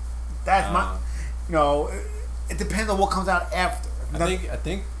know. That's it depends on what comes out after. I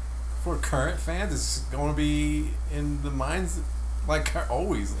think for current fans, it's going to be in the minds like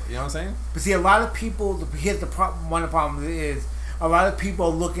always. You know what I'm saying? But see, a lot of people. Here's the problem. One of the problems is a lot of people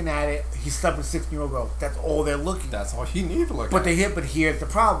are looking at it. He slept with a 16-year-old girl. That's all they're looking. That's all he needs to look at. But here's the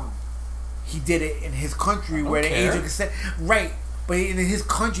problem. He did it in his country where the age of consent. Right. But in his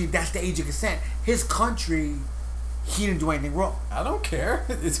country, that's the age of consent. His country, he didn't do anything wrong. I don't care.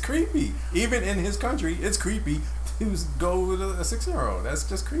 It's creepy. Even in his country, it's creepy to go with a 6-year-old. That's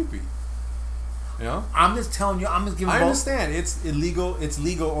just creepy. I'm just telling you. I'm just giving. I understand. It's illegal. It's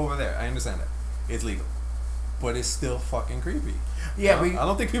legal over there. I understand that. It's legal. But it's still fucking creepy. Yeah, but I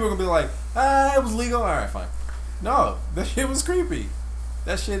don't think people are gonna be like, it was legal. All right, fine. No, that shit was creepy.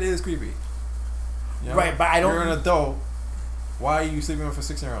 That shit is creepy. Right, but I don't. You're an adult. Why are you sleeping with a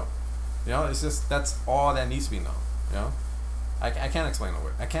 6-year-old? It's just that's all that needs to be known. I can't explain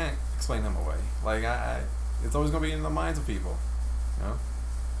away. I can't explain them away. Like it's always gonna be in the minds of people.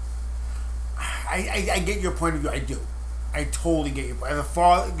 I get your point of view. I do. I totally get your point.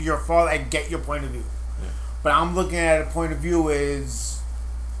 As your father, I get your point of view. Yeah. But I'm looking at a point of view is,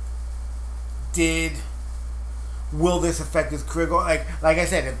 will this affect his career? Like I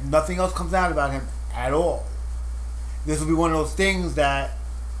said, if nothing else comes out about him at all, this will be one of those things that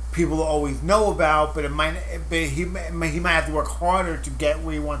people will always know about. But he might have to work harder to get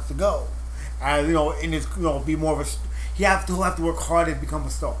where he wants to go. In his be more of a. He'll have to work harder to become a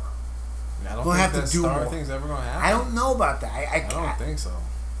star. I don't think that star thing's ever going to happen. I don't know about that. I don't think so.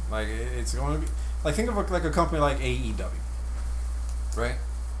 Like it's going to be like think of like a company like AEW, right?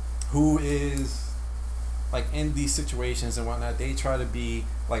 who is like in these situations and whatnot, they try to be,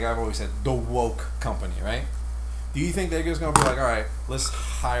 like I've always said, the woke company, right? Do you think they're just gonna be like, all right, let's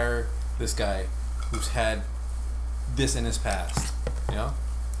hire this guy who's had this in his past? You know,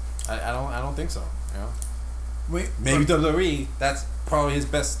 I don't think so. You know, maybe WWE. That's probably his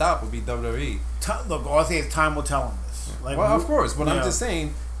best stop would be WWE. Look, all I say is time will tell him this. Yeah. Like, well, of course, but I'm just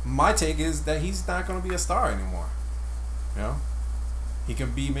saying. My take is that he's not gonna be a star anymore. You know, he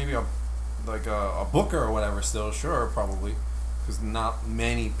can be maybe a booker or whatever. Still, sure, probably, because not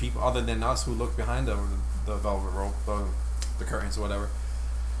many people other than us who look behind the velvet rope, the curtains or whatever.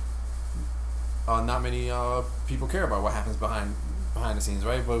 Not many people care about what happens behind the scenes,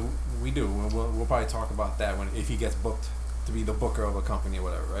 right? But we do. We'll probably talk about that if he gets booked to be the booker of a company or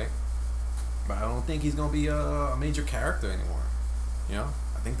whatever, right? But I don't think he's gonna be a major character anymore. You know,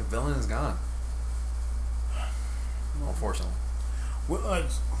 I think the villain is gone. Unfortunately. Well,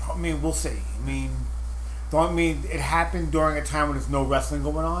 I mean, we'll see. I mean, it happened during a time when there's no wrestling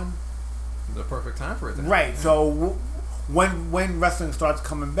going on. The perfect time for it to happen. Right. So when wrestling starts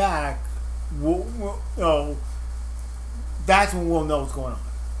coming back, that's when we'll know what's going on.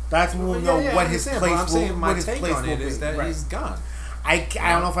 That's when we'll know what his place will be. I'm saying my take on it is that he's gone. I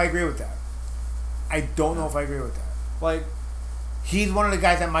don't know if I agree with that. I don't know if I agree with that. Like, he's one of the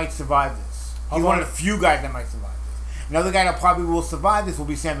guys that might survive this. He's one of the few guys that might survive this. Another guy that probably will survive this will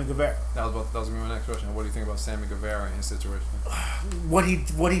be Sammy Guevara. That was gonna be my next question. What do you think about Sammy Guevara and his situation? What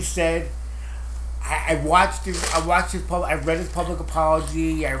he said. I watched his. I read his public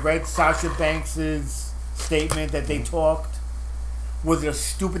apology. I read Sasha Banks's statement that they talked. Was it a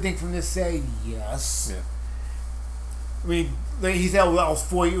stupid thing for him to say? Yes. Yeah. I mean, he said, "Well, it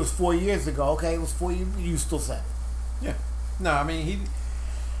was 4 years ago." Okay, it was 4 years. You still said it. Yeah. No, I mean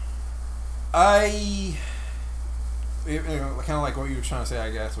kind of like what you were trying to say, I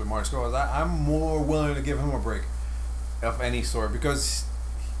guess, with Marty Scurll. I'm more willing to give him a break of any sort because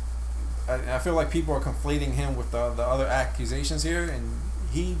I feel like people are conflating him with the other accusations here, and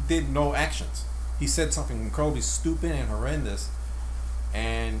he did no actions. He said something incredibly stupid and horrendous,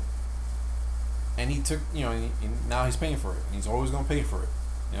 and he took, you know, and now he's paying for it. And he's always going to pay for it,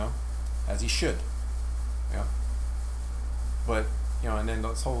 you know, as he should, you know. But, you know, and then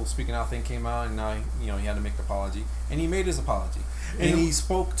this whole speaking out thing came out, and now, he had to make the apology, and he made his apology, and he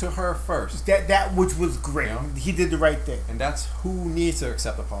spoke to her first. That which was great. You know? He did the right thing, and that's who needs to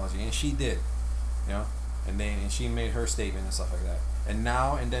accept apology, and she did, you know, and she made her statement and stuff like that. And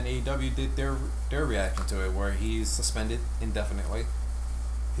then AEW did their reaction to it, where he's suspended indefinitely.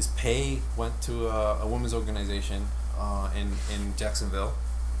 His pay went to a women's organization in Jacksonville,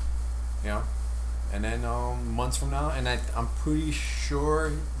 you know. And then months from now, and I'm pretty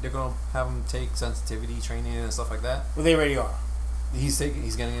sure they're gonna have him take sensitivity training and stuff like that. Well, they already are. He's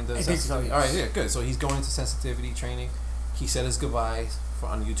getting into sensitivity. So, yes. All right, yeah, good. So he's going into sensitivity training. He said his goodbyes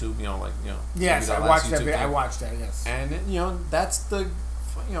on YouTube. Yes, I watched that. I watched that. Yes. And that's the,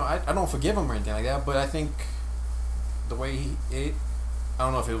 I don't forgive him or anything like that, but I think the way I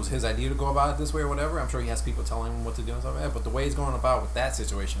don't know if it was his idea to go about it this way or whatever. I'm sure he has people telling him what to do and stuff like that. But the way he's going about with that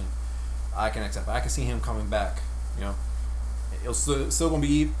situation, I can accept. I can see him coming back. You know, it's still going to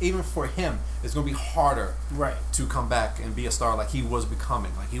be, even for him, it's going to be harder, right, to come back and be a star like he was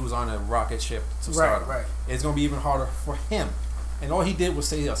becoming. Like he was on a rocket ship to stardom. Right. It's going to be even harder for him. And all he did was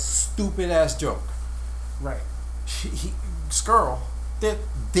say a stupid ass joke. Right. Scurll did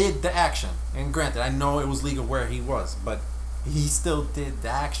the action, and granted, I know it was legal where he was, but he still did the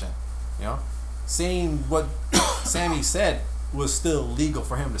action. You know, saying what Sammy said was still legal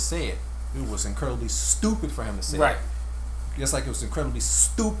for him to say it. It was incredibly stupid for him to say it. Just like it was incredibly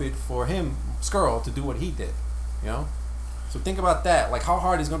stupid for him, Scurll, to do what he did. You know? So think about that. Like, how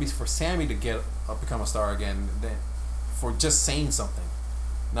hard it's going to be for Sammy to become a star again for just saying something.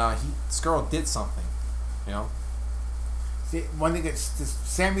 Now, Scurll did something. You know? See, one thing that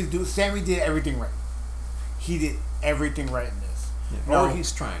Sammy did everything right. He did everything right in this. Yeah.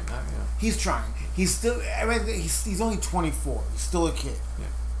 He's trying. He's trying. He's still. He's only 24. He's still a kid. Yeah.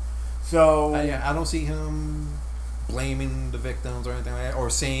 So I don't see him blaming the victims or anything like that, or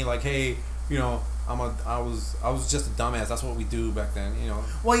saying like, "Hey, I was just a dumbass. That's what we do back then." You know.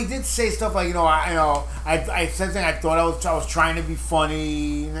 Well, he did say stuff like, I said something. I thought I was trying to be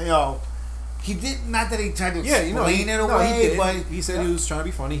funny. He did, not that he tried to explain it away, but he said he was trying to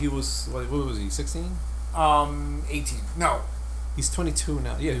be funny. He was what was he? 16? 18. No. He's 22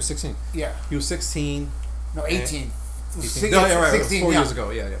 now. Yeah, he was 16. Yeah. He was 16. No, 18. 16. No, yeah, right. 16, 4 years ago.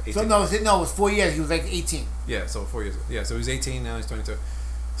 Yeah. 18. So it was 4 years. He was like 18. Yeah, so 4 years ago. Yeah, so he was 18, now he's 22.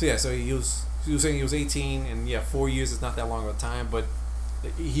 So yeah, so he was saying he was 18, and yeah, 4 years is not that long of a time, but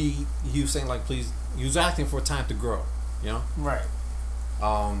he was saying like, please, he was asking for time to grow, you know. Right.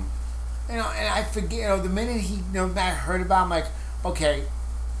 You know, and I forget. You know, the minute I heard about, I'm like, okay,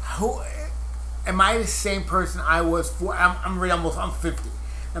 who am I? The same person I was for? I'm 50.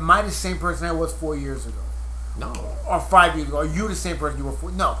 Am I the same person I was 4 years ago? No. Or 5 years ago? Are you the same person you were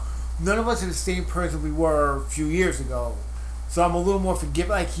 4? No. None of us are the same person we were a few years ago. So I'm a little more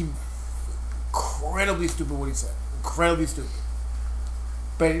forgiving. Like, he incredibly stupid what he said. Incredibly stupid.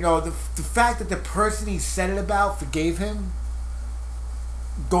 But, you know, the fact that the person he said it about forgave him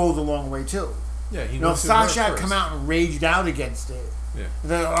goes a long way, too. Yeah, he if Sasha had come out and raged out against it,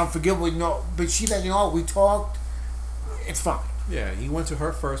 then unforgivable, but she said, we talked, it's fine. Yeah, he went to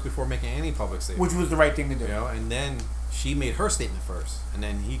her first before making any public statement. Which was the right thing to do. You know, and then she made her statement first, and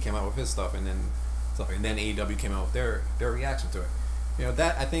then he came out with his stuff, and then AEW came out with their reaction to it. You know,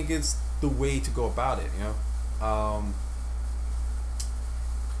 that I think is the way to go about it. You know,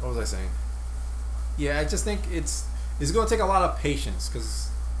 what was I saying? Yeah, I just think it's going to take a lot of patience, because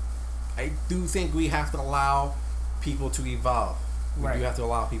I do think we have to allow people to evolve. We do have to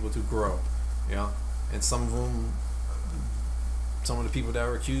allow people to grow. You know, and some of the people that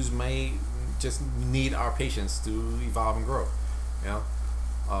are accused may just need our patience to evolve and grow. You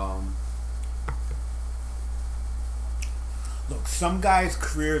know. Look, some guys'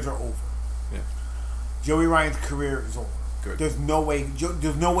 careers are over. Yeah. Joey Ryan's career is over. Good. There's no way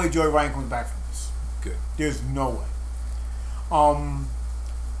Joey Ryan comes back from this. Good. There's no way.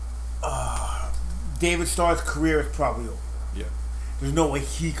 David Starr's career is probably over. Yeah. There's no way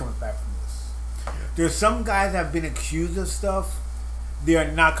he comes back from this. Yeah. There's some guys that have been accused of stuff. They are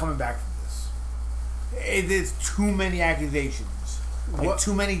not coming back from this. There's too many accusations.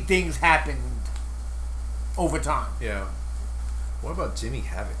 Too many things happened over time. Yeah. What about Jimmy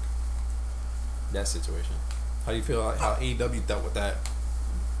Havoc? That situation. How do you feel how AEW dealt with that?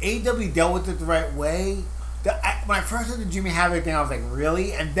 AEW dealt with it the right way. When I first heard the Jimmy Havoc thing, I was like,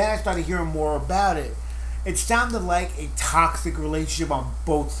 really? And then I started hearing more about it. It sounded like a toxic relationship on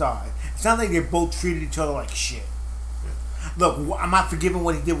both sides. It sounded like they both treated each other like shit. Yeah. Look, I'm not forgiving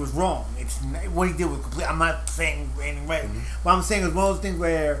what he did was wrong. What he did was complete. I'm not saying anything right. Mm-hmm. What I'm saying is one of those things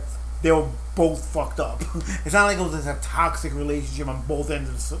where they were both fucked up. It's not like it was just a toxic relationship on both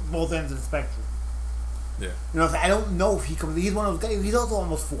ends of the spectrum. Yeah. You know, I don't know if he comes. He's one of those guys. He's also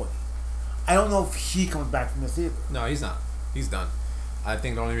almost 40. I don't know if he comes back from this either. No, he's not. He's done. I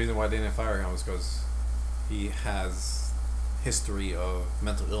think the only reason why they didn't fire him was because he has history of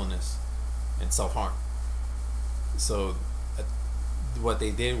mental illness and self-harm. So what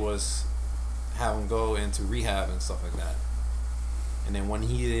they did was have him go into rehab and stuff like that. And then when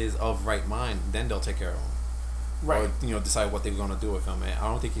he is of right mind, then they'll take care of him. Right. Or, decide what they're going to do with him. And I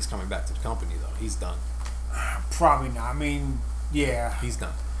don't think he's coming back to the company, though. He's done. Probably not. I mean, yeah. He's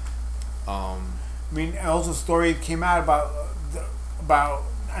done. Also stories came out about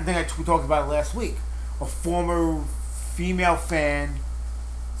I think we talked about it last week. A former female fan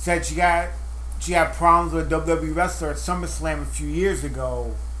said she had problems with a WWE wrestler at SummerSlam a few years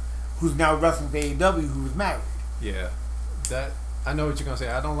ago, who's now wrestling for AEW, who was married. Yeah, that I know what you're gonna say.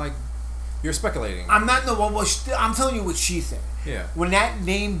 I don't like. You're speculating. I'm not. No, I'm telling you what she said. Yeah. When that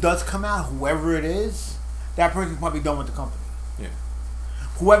name does come out, whoever it is, that person's probably done with the company. Yeah.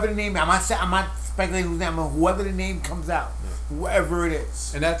 Whoever the name, I'm not speculating who's name, but whoever the name comes out, whoever it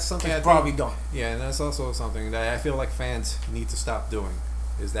is, and that's something it's probably done. Yeah, and that's also something that I feel like fans need to stop doing,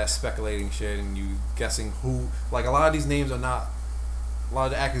 is that speculating shit and you guessing who. Like, a lot of these names are not. A lot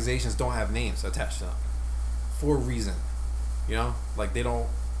of the accusations don't have names attached to them, for a reason. Like the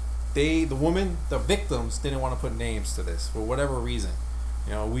victims didn't want to put names to this for whatever reason.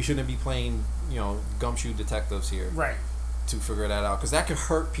 We shouldn't be playing gumshoe detectives here. Right. To figure that out, because that could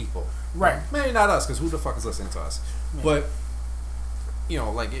hurt people. Right. Maybe not us, because who the fuck is listening to us? Yeah. But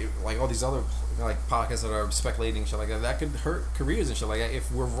like all these other like podcasts that are speculating shit like that could hurt careers and shit like that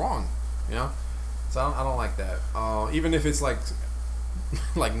if we're wrong. So I don't like that. Even if it's like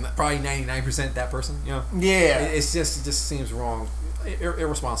probably 99% that person. Yeah. It just seems wrong,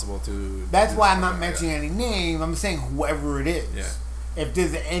 irresponsible to. That's why I'm not mentioning any name. I'm saying whoever it is. Yeah. If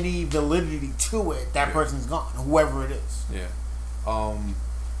there's any validity to it, that person's gone. Whoever it is. Yeah.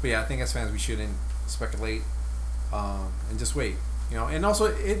 But yeah, I think as fans we shouldn't speculate, and just wait. And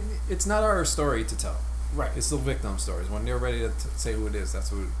also it's not our story to tell. Right. It's the victim stories. When they're ready to say who it is, that's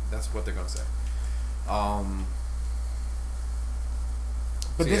what they're gonna say.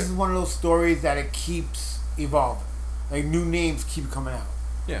 But this is one of those stories that it keeps evolving. Like, new names keep coming out.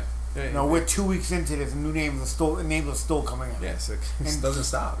 Yeah. We're 2 weeks into this, and names are still coming out. Yes, it doesn't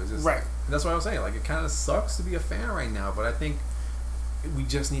stop. It's just, right. That's what I was saying. Like, it kind of sucks to be a fan right now, but I think we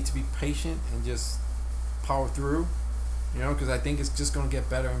just need to be patient and just power through, because I think it's just gonna get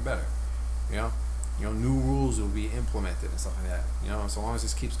better and better, new rules will be implemented and stuff like that, so long as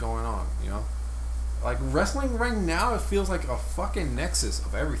this keeps going on, like wrestling right now, it feels like a fucking nexus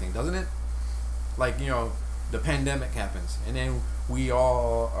of everything, doesn't it? Like, the pandemic happens, and then we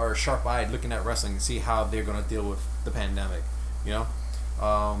all are sharp-eyed looking at wrestling to see how they're gonna deal with the pandemic, the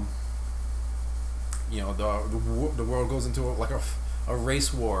world goes into a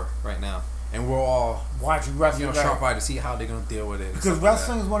race war right now, and we're all watching wrestling, sharp-eyed to see how they're gonna deal with it. Because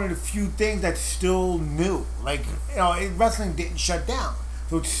wrestling is one of the few things that's still new. Like, wrestling didn't shut down,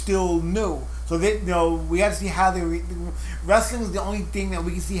 so it's still new. So we got to see how they. Wrestling is the only thing that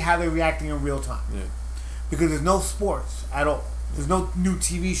we can see how they're reacting in real time. Yeah. Because there's no sports at all. There's no new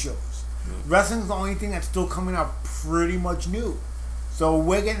TV shows. Yeah. Wrestling is the only thing that's still coming out pretty much new. So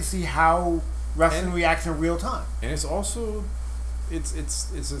we're getting to see how wrestling reacts in real time. And it's also, it's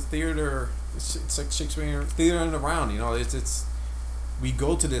a theater. It's like Shakespearean theater and around. It's we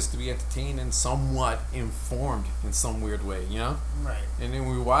go to this to be entertained and somewhat informed in some weird way. Right. And then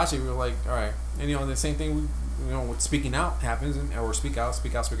we watch it. We're like, all right. And the same thing. With speaking out happens, or speaking out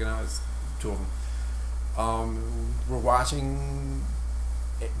is two of them. We're watching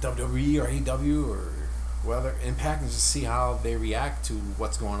WWE or AEW or whether Impact and just see how they react to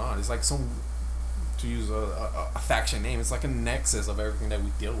what's going on. It's like to use a faction name, it's like a nexus of everything that we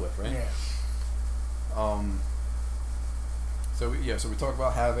deal with, right? Yeah. So we talk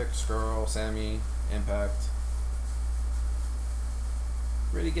about Havoc, Skrull, Sammy, Impact.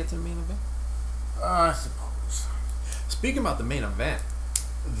 Ready to get to the main event? I suppose. Speaking about the main event,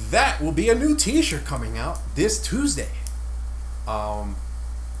 that will be a new T-shirt coming out this Tuesday. One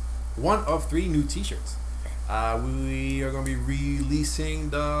of 3 new T-shirts. We are going to be releasing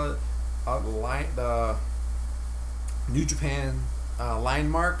the New Japan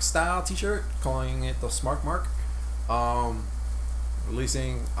line mark style T-shirt, calling it the Smart Mark.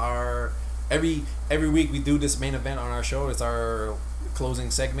 Releasing our every week we do this main event on our show. It's our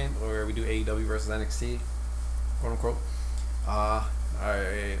closing segment where we do AEW versus NXT, quote unquote. I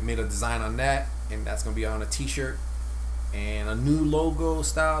made a design on that, and that's gonna be on a T-shirt and a new logo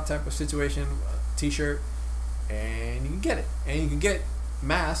style type of situation T-shirt, and you can get it, and you can get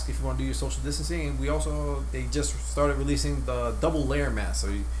mask if you want to do your social distancing. And they just started releasing the double layer mask,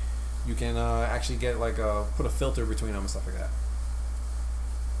 so you can actually get put a filter between them and stuff like that.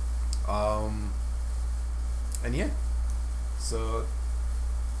 And yeah, so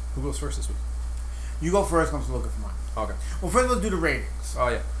who goes first this week? You go first. I'm still looking for mine. Okay. Well, first let's do the ratings. Oh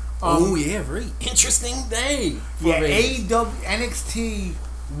yeah. Very interesting day. AEW NXT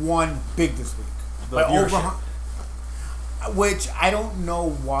won big this week. Which I don't know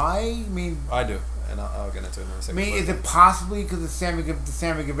why. I mean, I do, and I'll get into it in a second. I mean, is it possibly because of the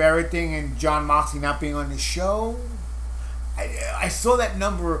Sammy Guevara thing and John Moxley not being on the show? I saw that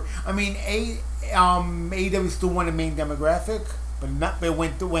number. I mean, AEW still won the main demographic, but it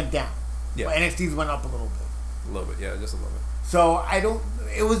went down. Yeah. But NXT's went up a little bit. A little bit, yeah, just a little bit. So I don't.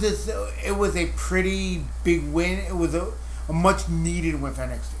 It was a pretty big win. It was a much needed win for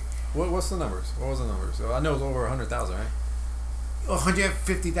NXT. What's the numbers? What was the numbers? So I know it was over 100,000, right?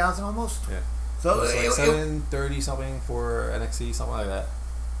 150,000 almost. Yeah. So it was 730 something for NXT, something like that.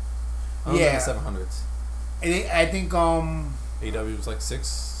 I was in the 700s. I think AEW was like 6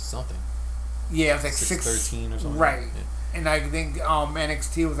 something. Yeah, it was like 613 or something. Right. Yeah. And I think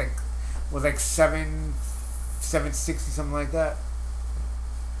NXT was like 760 something like that.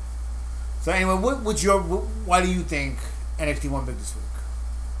 So anyway, why do you think NXT won big this week?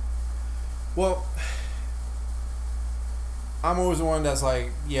 Well, I'm always the one that's like,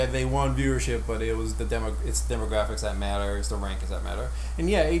 yeah, they won viewership, but it was it's demographics that matter, it's the rankings that matter. And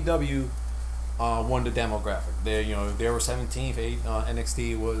yeah, AEW won the demographic. They were 17th.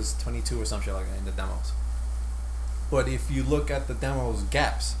 NXT was 22 or some shit like that in the demos. But if you look at the demos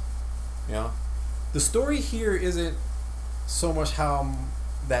gaps, the story here isn't so much how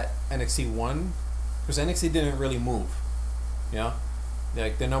that NXT won, because NXT didn't really move.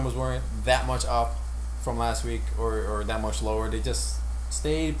 Like the numbers weren't that much up from last week or that much lower. They just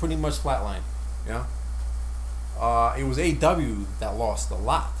stayed pretty much flatline. It was AEW that lost a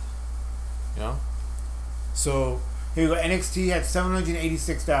lot. So here we go. NXT had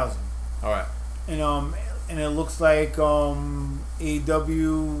 786,000. All right. And it looks like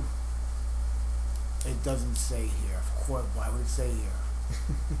AEW. It doesn't say here. Of course, why would it say here?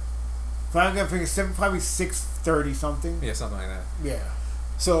 So I'm gonna figure probably 630 something. Yeah, something like that. Yeah.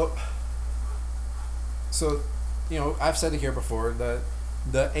 So I've said it here before that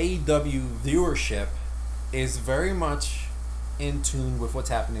the AEW viewership is very much in tune with what's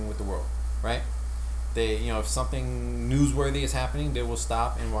happening with the world, right? They, if something newsworthy is happening, they will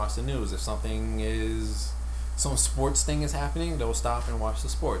stop and watch the news. If some sports thing is happening, they will stop and watch the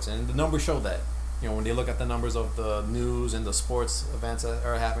sports. And the numbers show that. When they look at the numbers of the news and the sports events that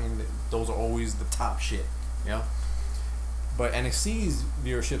are happening, those are always the top shit, But NXT's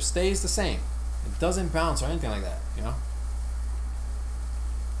viewership stays the same. It doesn't bounce or anything like that,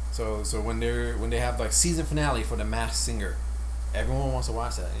 So when they have like season finale for The Masked Singer, everyone wants to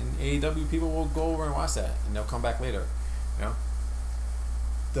watch that. And AEW people will go over and watch that, and they'll come back later,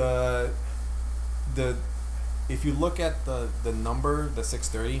 If you look at the number, the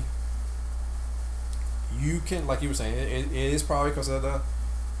 630, you can, like you were saying, it is probably because of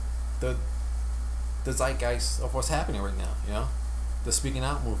the zeitgeist of what's happening right now, the speaking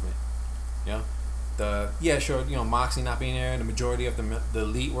out movement, Moxley not being there, the majority of the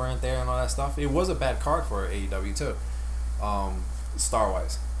elite weren't there and all that stuff. It was a bad card for AEW too, star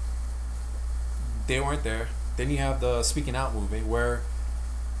wise. They weren't there. Then you have the speaking out movement where,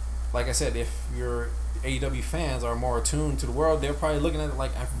 like I said, if your AEW fans are more attuned to the world, they're probably looking at it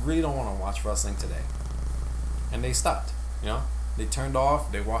like, I really don't want to watch wrestling today. And they stopped, They turned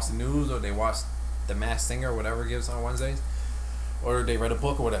off, they watched the news, or they watched The Masked Singer or whatever it gives on Wednesdays. Or they read a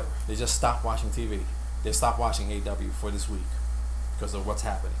book or whatever. They just stopped watching TV. They stopped watching AEW for this week because of what's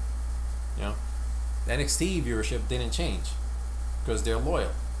happening. The NXT viewership didn't change because they're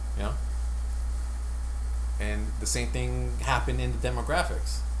loyal, And the same thing happened in the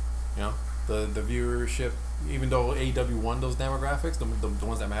demographics, The viewership, even though AEW won those demographics, the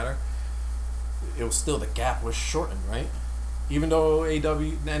ones that matter, it was still, the gap was shortened, right? Even though the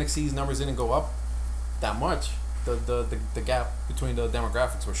NXT's numbers didn't go up that much, the gap between the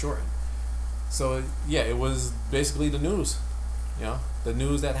demographics were shortened. So yeah, it was basically the news, the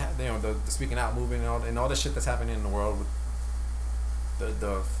news that the speaking out movement and all the shit that's happening in the world with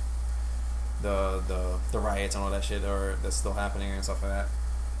the riots and all that shit, or that's still happening and stuff like that.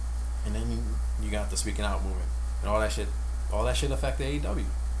 And then you got the speaking out movement and all that shit affected AEW.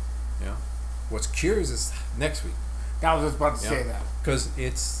 What's curious is next week. I was just about to say that. Because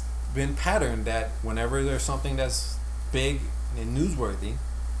it's been patterned that whenever there's something that's big and newsworthy,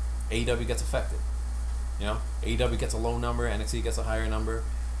 AEW gets affected. AEW gets a low number, NXT gets a higher number,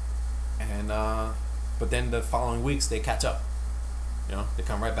 and but then the following weeks they catch up. They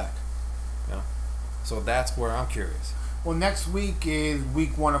come right back. So that's where I'm curious. Well, next week is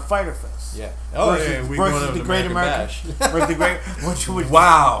week 1 of Fyter Fest. Yeah. Week 1 of the Great American Bash. Versus the Great.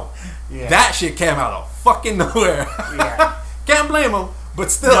 Wow. Yeah. That shit came out of fucking nowhere. Yeah. Can't blame them,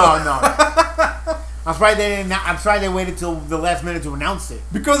 but still. No. I'm sorry they waited till the last minute to announce it.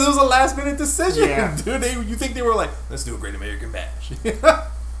 Because it was a last minute decision, yeah. Dude. You think they were like, let's do a Great American Bash?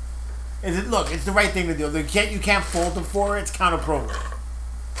 Look, it's the right thing to do. You can't fault them for it. It's counter-programmed.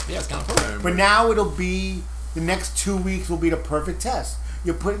 Yeah, it's counter-programmed. But now it'll be. The next 2 weeks will be the perfect test.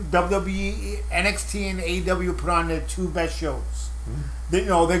 You put WWE, NXT, and AEW put on their 2 best shows. Mm-hmm.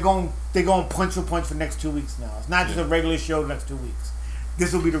 They're going punch for punch for the next 2 weeks now. It's not just a regular show the next 2 weeks.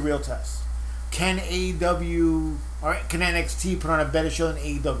 This will be the real test. Can AEW or can NXT put on a better show than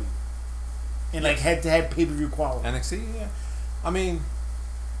AEW? In like head-to-head pay-per-view quality. NXT, yeah. I'm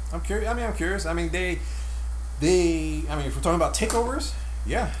curious. If we're talking about takeovers,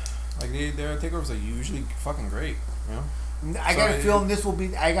 yeah. Like their takeovers are usually fucking great, I got a feeling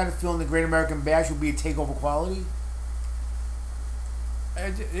the Great American Bash will be a takeover quality.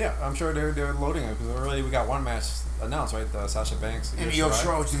 Yeah, I'm sure they're loading it because already we got one match announced, right? Sasha Banks and Io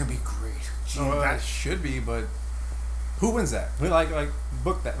Shirai, which is gonna be great. That should be, but who wins that? We like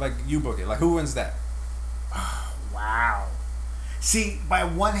book that, like you book it. Like who wins that? Wow. See, by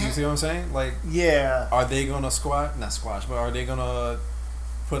one hand, you see what I'm saying? Like, yeah. Are they gonna not squash, but are they gonna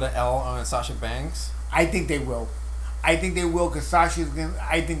put an L on Sasha Banks? I think they will. Because Sasha's gonna.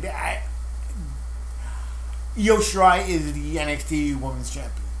 I think that Io Shirai is the NXT Women's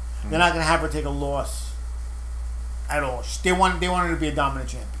Champion. Mm-hmm. They're not gonna have her take a loss at all. They want her to be a dominant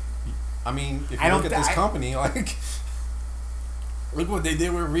champion. I mean, if you look at this company, like, look what they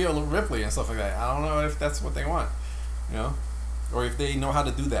did with Rhea Ripley and stuff like that. I don't know if that's what they want, or if they know how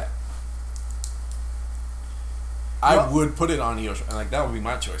to do that. I would put it on Io Shirai. Like that would be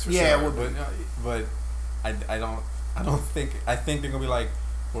my choice for sure. Yeah, it would be. But I don't think. I think they're gonna be like,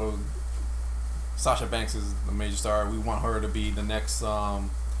 well, Sasha Banks is the major star. We want her to be the next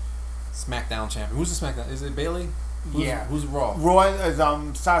SmackDown champion. Who's the SmackDown? Is it Bayley? Who's Raw? Raw is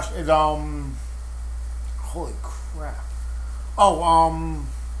Sasha is holy crap. Oh,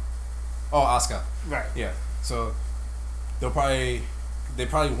 Asuka. Right. Yeah. So they'll probably they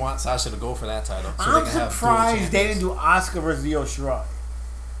probably want Sasha to go for that title. So I'm they can surprised they didn't do Asuka versus Io Shirai.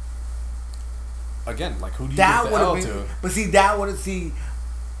 Again, like who do you That give the would L have to? been. But see, that would have seen.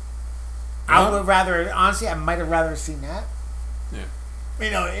 I would have rather, honestly, I might have rather seen that. Yeah.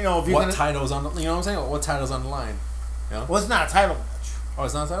 You know, if you're What title's on the, you know what I'm saying? What title's on the line? You know? Well, it's not a title match. Oh,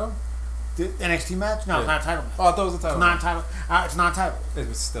 it's not a title? The NXT match? No, Yeah. it's not a title match. Oh, I thought it was a title. It's not a title. It's not a title. It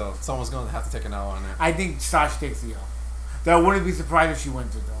was still, someone's going to have to take an L on there. I think Sasha takes the L. Though I wouldn't be surprised if she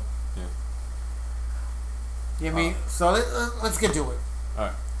wins it, though. Yeah. You know what I mean? So let's get to it.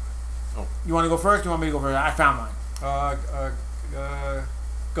 Alright. Oh. You want to go first? Or you want me to go first? I found mine.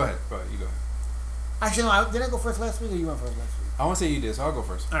 Go ahead. You go ahead. Actually, no. Did I go first last week or you went first last week? I want to say you did, so I'll go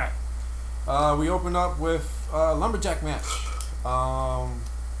first. All right. We opened up with lumberjack match.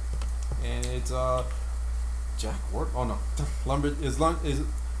 And it's Jack Ward. Oh no, is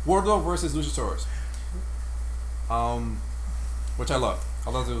Wardlow versus Luchasaurus. Which I loved. I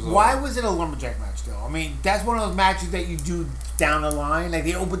loved it. Why was it a lumberjack match though? I mean, that's one of those matches that you do down the line. Like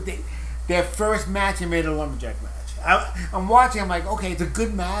they opened their first match and made it a lumberjack match. I'm watching. I'm like, okay, it's a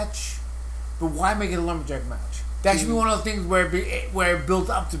good match, but why make it a lumberjack match? That should be one of those things where it builds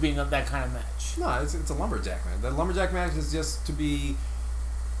up to being that kind of match. No, it's a lumberjack match. The lumberjack match is just to be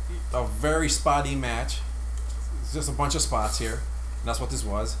a very spotty match. It's just a bunch of spots here, and that's what this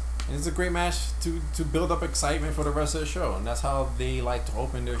was. And it's a great match to build up excitement for the rest of the show, and that's how they like to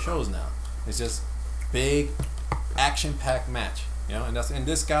open their shows now. It's just big, action-packed match, you know. And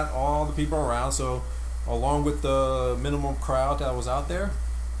this got all the people around. So, along with the minimum crowd that was out there,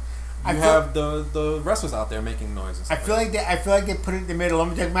 you have the wrestlers out there making noise. And stuff I feel like they made a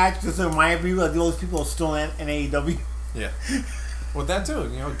lumberjack match just to remind people that those people are still in AEW. Yeah. Well, that too.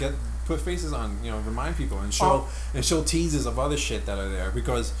 You know, put faces on. You know, remind people and show teases of other shit that are there,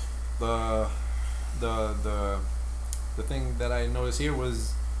 because the thing that I noticed here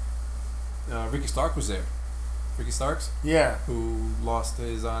was Ricky Stark was there. Ricky Starks. Yeah. Who lost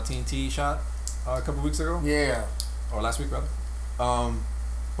his TNT shot a couple weeks ago. Yeah. Or last week rather.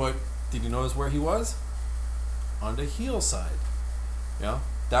 But did you notice where he was? On the heel side. You know,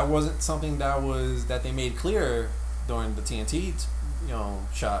 that wasn't something that they made clear during the TNT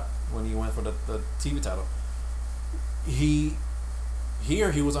shot when he went for the TV title. He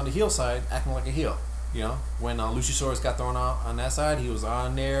was on the heel side acting like a heel. You know, when Luchasaurus got thrown out on that side, he was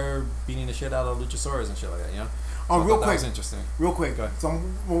on there beating the shit out of Luchasaurus and shit like that. You know. Oh, real quick. That was interesting. Real quick. So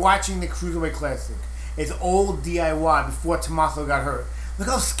we're watching the Cruiserweight Classic. It's old DIY before Tommaso got hurt. Look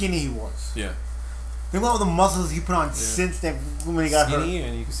how skinny he was. Yeah. Think about all the muscles he put on since that when he got skinny, hurt.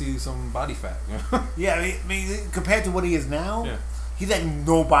 And you can see some body fat. You know? Yeah, I mean, compared to what he is now, yeah. He's like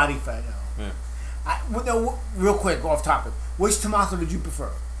no body fat now. Yeah. Real quick, off topic. Which Tommaso did you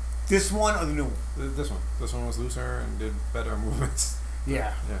prefer? This one or the new one? This one. This one was looser and did better movements.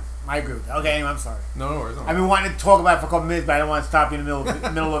 Yeah. Yeah. I agree with that. Okay, anyway, I'm sorry. No worries. I've been wanting to talk about it for a couple minutes, but I don't want to stop you in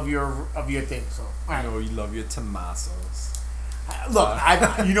the middle of your thing. So, all right. I know you love your Tommasos. Look, I'm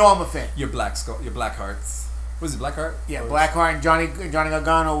a fan. Your black hearts. Was it Blackheart? Yeah, Blackheart and Johnny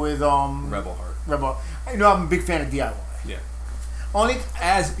Gargano with Rebel Heart. Rebel. I'm a big fan of DIY. Yeah. Only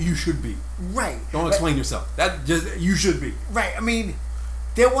as you should be. Right. Don't explain yourself. That just you should be. Right. I mean,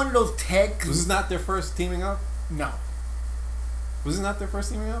 they're one of those tag. Was this not their first teaming up? No. Was this not their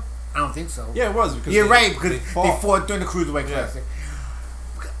first teaming up? I don't think so. Yeah, it was because you're right because they fought during the Cruiserweight yeah. Classic.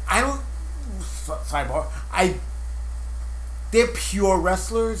 I don't. Sidebar. They're pure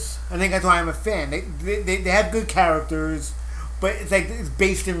wrestlers. I think that's why I'm a fan. They have good characters, but it's like it's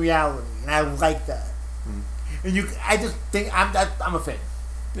based in reality, and I like that. Mm. And I just think I'm a fan.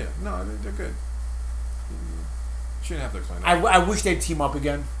 Yeah, no, they're good. You shouldn't have to explain that. I wish they'd team up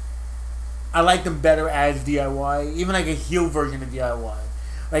again. I like them better as DIY, even like a heel version of DIY.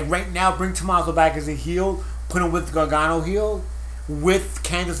 Like right now, bring Tommaso back as a heel, put him with Gargano heel, with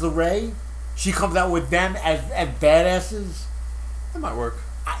Candice LeRae. She comes out with them as badasses. That might work.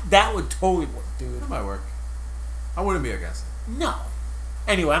 That would totally work, dude. That might work. I wouldn't be against it. No.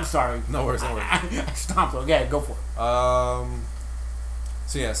 Anyway, I'm sorry. No worries. I stopped. Okay, go for it.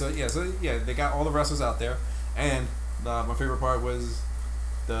 So they got all the wrestlers out there, and my favorite part was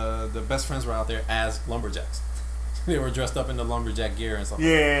the best friends were out there as lumberjacks. They were dressed up in the lumberjack gear and stuff.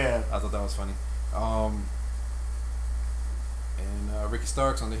 Yeah. I thought that was funny. And Ricky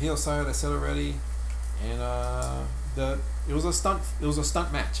Starks on the heel side, I said already, and it was a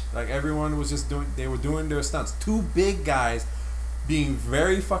stunt match. Like everyone was just doing their stunts. Two big guys being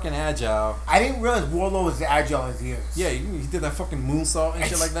very fucking agile. I didn't realize Wardlow was as agile as he is. Yeah, he did that fucking moonsault and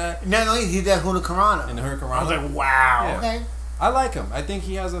shit like that. No, he did that Hurricanrana. And the Hurricanrana. I was like, wow. Yeah. Okay. I like him. I think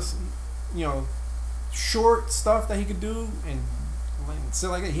he has short stuff that he could do, and So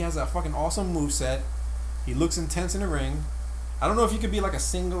like he has a fucking awesome moveset. He looks intense in the ring. I don't know if he could be like a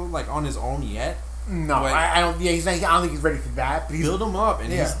single like on his own yet. No, I don't. Yeah, I don't think he's ready for that. But build him up,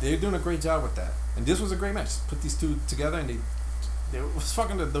 and they're doing a great job with that. And this was a great match. Put these two together, and they was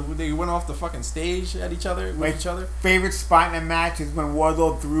fucking. They went off the fucking stage at each other with each other. Favorite spot in that match is when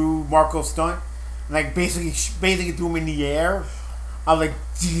Wardlow threw Marco's stunt, like basically threw him in the air. I was like,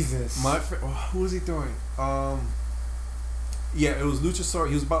 Jesus. Who was he throwing? Yeah, it was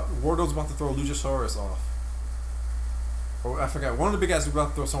Luchasaurus. Wardlow's about to throw Luchasaurus off. Or I forgot. One of the big guys was about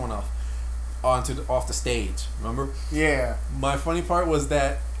to throw someone off the stage. Remember? Yeah. My funny part was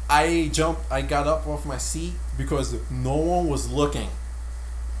that I got up off my seat because no one was looking.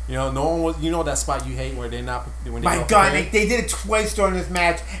 You know, no one was. You know that spot you hate where they're not. When my God, they did it twice during this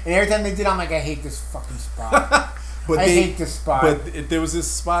match, and every time they did, I'm like, I hate this fucking spot. I hate this spot. But there was this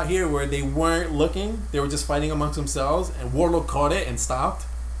spot here where they weren't looking; they were just fighting amongst themselves, and Wardlow caught it and stopped,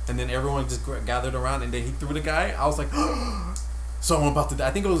 and then everyone just gathered around, and then he threw the guy. I was like, someone about to.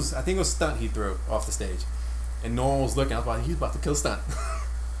 I think it was stunt he threw off the stage, and no one was looking. I was like, he's about to kill stunt.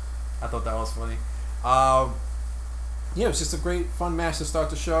 I thought that was funny. Yeah, it was just a great, fun match to start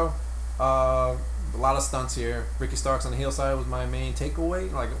the show. A lot of stunts here. Ricky Starks on the heel side was my main takeaway.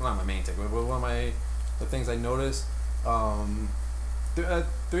 Like, not my main takeaway, but one of the things I noticed.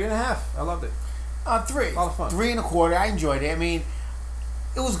 3.5. I loved it. 3. A lot of fun. 3 1/4. I enjoyed it. I mean,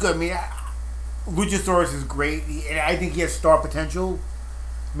 it was good. I mean, Luchasaurus is great. I think he has star potential.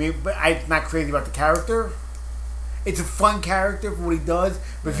 I mean, but I'm not crazy about the character. It's a fun character for what he does,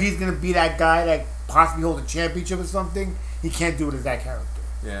 but if he's gonna be that guy that possibly holds a championship or something, he can't do it as that character.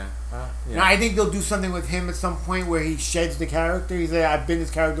 Yeah. Now I think they'll do something with him at some point where he sheds the character. He's like, I've been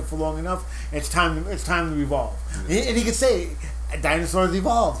this character for long enough. It's time to evolve. Yeah. And he could say, dinosaurs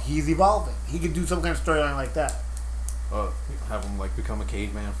evolved. He's evolving. He could do some kind of storyline like that. Have him like become a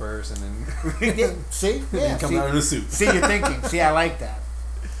caveman first, and then see, yeah, come out in a suit. See, you're thinking. See, I like that.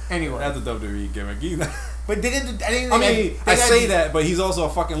 Anyway, that's a WWE gimmick. But they didn't. I say that, but he's also a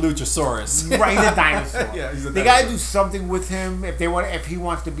fucking Luchasaurus. Right, he's a dinosaur. Yeah, he's a dinosaur. They gotta do something with him if they want. If he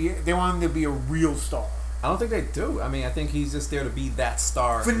wants to be, they want him to be a real star. I don't think they do. I mean, I think he's just there to be that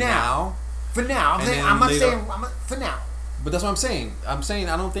star for now. For now, I'm not saying for now. But that's what I'm saying. I'm saying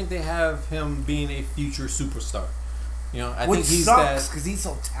I don't think they have him being a future superstar. You know, I Which think he's sucks because he's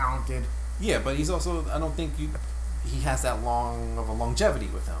so talented. Yeah, but he's also. I don't think he has that long of a longevity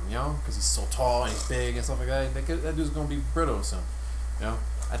with him, you know, because he's so tall and he's big and stuff like that. That dude's gonna be brittle soon, you know.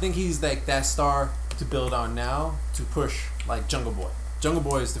 I think he's like that star to build on now to push like Jungle Boy. Jungle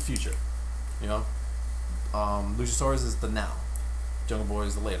Boy is the future, you know. Luchasaurus is the now. Jungle Boy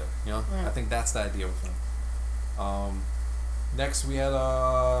is the later, you know. I think that's the idea with him. Next we had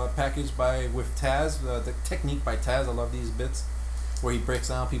a package with Taz, the technique by Taz. I love these bits where he breaks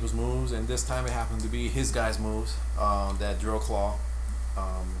down people's moves, and this time it happened to be his guys' moves. That drill claw,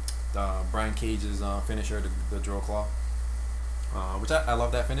 Brian Cage's finisher, the drill claw, which I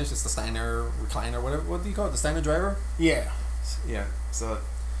love that finish. It's the Steiner recliner, whatever. What do you call it? The Steiner driver? Yeah. Yeah. So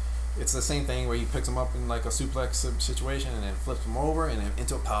it's the same thing where he picks him up in like a suplex situation and then flips him over and then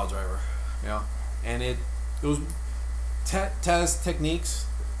into a pile driver. You know, and it was Taz techniques.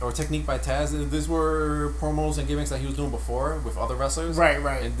 Or technique by Taz. These were promos and gimmicks that he was doing before with other wrestlers. Right.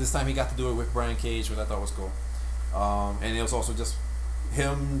 And this time he got to do it with Brian Cage, which I thought was cool. And it was also just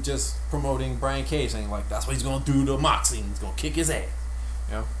him just promoting Brian Cage, saying like that's what he's gonna do to Moxley. And he's gonna kick his ass.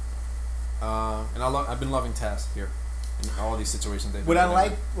 You know. And I've been loving Taz here in all these situations. What I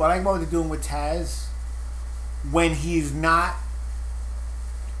like about what they're doing with Taz, when he's not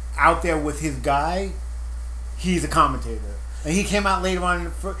out there with his guy, he's a commentator. And he came out later on.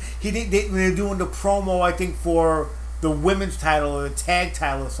 When they're doing the promo, I think, for the women's title or the tag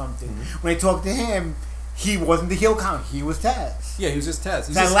title or something. Mm-hmm. When they talked to him, he wasn't the heel count. He was Taz. Yeah, he was just Taz.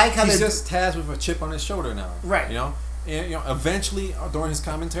 He's just Taz with a chip on his shoulder now. Right. You know, and eventually during his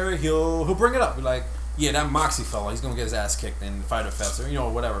commentary, he'll bring it up. Be like, yeah, that Moxie fella, he's gonna get his ass kicked in Fyter Fest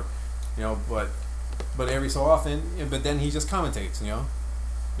or whatever. You know, but every so often, but then he just commentates. You know.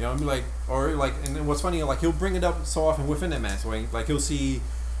 You know, like, and then what's funny, like, he'll bring it up so often within that match, right? Like, he'll see,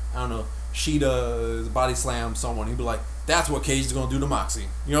 I don't know, Sheeta body slam someone. He'll be like, that's what Cage is going to do to Moxie.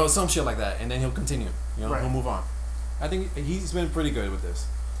 You know, some shit like that. And then he'll continue. You know, He'll move on. I think he's been pretty good with this.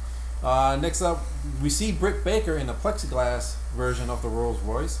 Next up, we see Britt Baker in the plexiglass version of the Rolls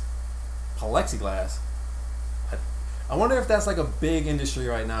Royce. Plexiglass? I wonder if that's like a big industry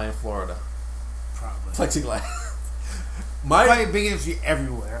right now in Florida. Probably. Plexiglass. Probably big industry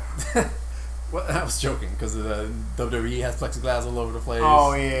everywhere. Well, I was joking because WWE has plexiglass all over the place.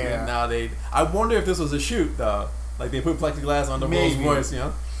 Oh yeah. And now I wonder if this was a shoot though. Like they put plexiglass on the Maybe. Rolls Royce, you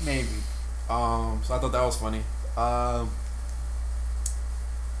know. Maybe. So I thought that was funny.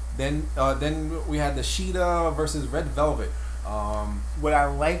 Then we had the Sheeta versus Red Velvet. What I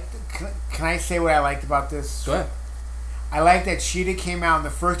liked, can I say what I liked about this? Go ahead. I liked that Sheeta came out and the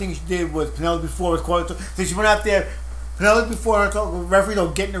first thing she did was Penelope Ford was called. So she went out there. Penelope Ford told the referee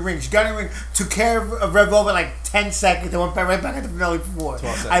to get in the ring. She got in the ring, took care of Red Velvet in like 10 seconds, and went right back into Penelope Ford.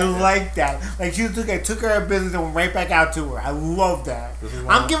 12 seconds, I like that. Like she took care of business and went right back out to her. I love that.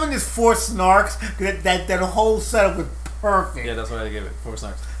 I'm giving this 4 snarks. That whole setup was perfect. Yeah, that's what I gave it. 4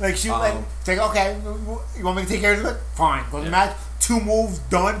 snarks. Like she like okay, you want me to take care of it? Fine. Go to the match. 2 moves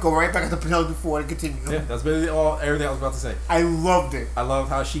done. Go right back into Penelope Ford and continue. Yeah, that's basically everything I was about to say. I loved it. I loved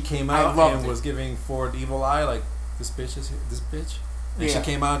how she came out and was giving Ford the evil eye, like this bitch is here, this bitch. And she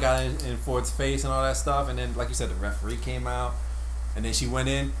came out, got in Ford's face and all that stuff, and then like you said, the referee came out, and then she went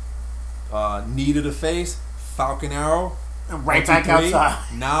in, knee to the face, Falcon Arrow. And right back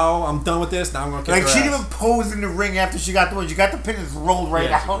outside. Now I'm done with this. Now I'm gonna kick like her she ass. didn't even pose in the ring after she got the win. She got the pin and just rolled right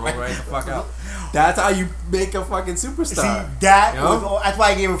out. She rolled right the fuck out. That's how you make a fucking superstar. See, that was, that's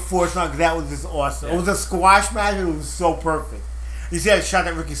why I gave it 4 stars, because that was just awesome. Yeah. It was a squash match, and it was so perfect. You see that shot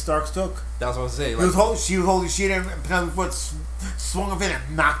that Ricky Starks took? That's what I was saying. She was holding shit, and Penelope Ford swung her in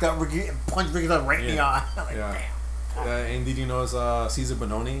and knocked out Ricky and punched Ricky right in the eye. Like, damn. And did you notice Caesar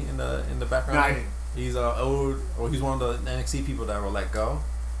Bononi in the background? No, I didn't. He's he's one of the NXT people that were let go,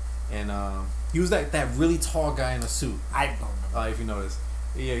 and he was that really tall guy in a suit. I don't remember. If you notice,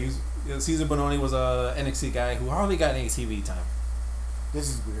 Caesar Bononi was a NXT guy who hardly got any TV time. This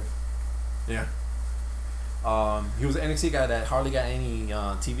is weird. Yeah. He was an NXT guy that hardly got any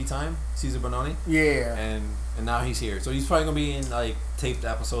TV time. Caesar Bononi. Yeah. And now he's here, so he's probably gonna be in like taped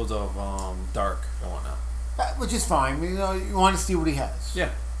episodes of Dark and whatnot. Which is fine. You know, you want to see what he has. Yeah.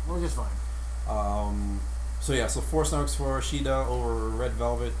 Which is fine. So 4 snarks for Sheeta over Red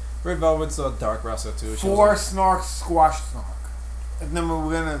Velvet. Red Velvet's a dark wrestler too. 4 snarks, squash snark. And then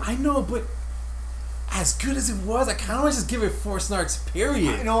we're gonna. I know, but as good as it was, I kind of want to just give it 4 snarks.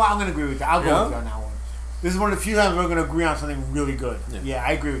 Period. You know what? I'm gonna agree with that. I'll go with you on that one. This is one of the few times we're gonna agree on something really good. Yeah,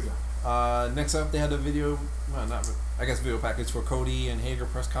 I agree with you. Next up, they had a video. Well, video package for Cody and Hager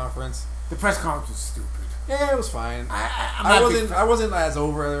press conference. The press conference was stupid. Yeah, it was fine. I wasn't as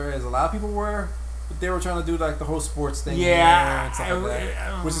over as a lot of people were, but they were trying to do like the whole sports thing. Yeah, and stuff like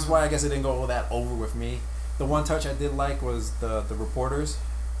that, which is why I guess it didn't go that over with me. The one touch I did like was the reporters'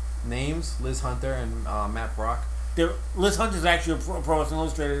 names: Liz Hunter and Matt Brock. Liz Hunter's actually a Pro Wrestling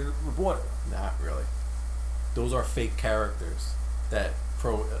Illustrated reporter. Not really. Those are fake characters that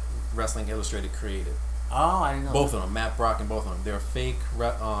Pro Wrestling Illustrated created. Oh, I didn't know. Both of them, Matt Brock and both of them. They're fake.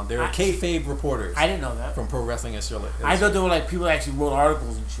 They're kayfabe reporters. I didn't know that from Pro Wrestling Illustrated. I thought they were like people that actually wrote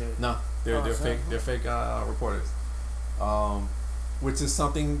articles and shit. No, they're fake. They're fake reporters. Which is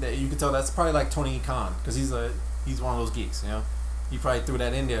something that you can tell. That's probably like Tony Khan, because he's one of those geeks. You know, he probably threw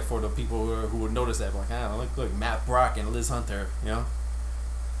that in there for the people who would notice that. Like, look, Matt Brock and Liz Hunter. You know.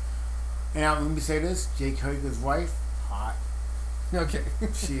 And let me say this: Jake Hager's wife, hot. Okay.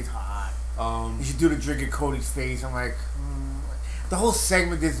 She's hot. You should do the drink in Cody's face. I'm like, the whole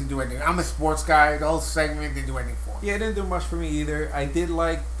segment didn't do anything. I'm a sports guy. The whole segment didn't do anything for me. Yeah, it didn't do much for me either. I did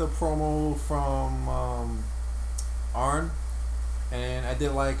like the promo from Arn, and I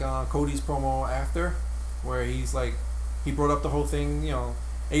did like Cody's promo after, where he's like, he brought up the whole thing. You know,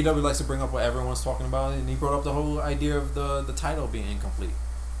 AEW likes to bring up what everyone's talking about, and he brought up the whole idea of the title being incomplete.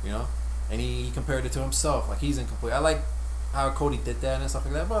 You know, and he compared it to himself, like he's incomplete. I like how Cody did that and stuff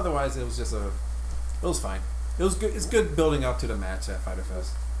like that, but otherwise it was just it was fine. It was good. It's good building up to the match at Fyter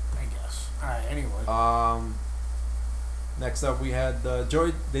Fest, I guess. All right. Anyway. Next up we had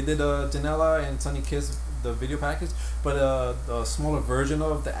Joey. They did Janela and Sunny Kiss the video package, but a smaller version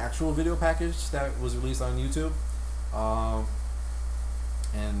of the actual video package that was released on YouTube.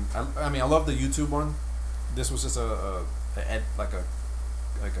 And I love the YouTube one. This was just a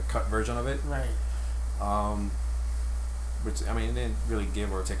cut version of it. Right. Which it didn't really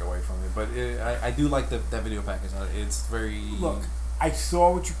give or take away from it, but I do like that video package. It's very. Look, I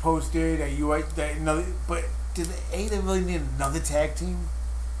saw what you posted. That you like that another, but did they really need another tag team?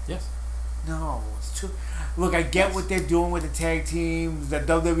 Yes. No, it's true. Look, I get what they're doing with the tag teams. That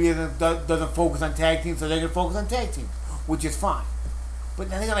WWE doesn't focus on tag teams, so they're gonna focus on tag teams, which is fine. But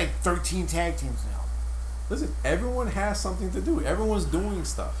now they got like 13 tag teams now. Listen, everyone has something to do. Everyone's doing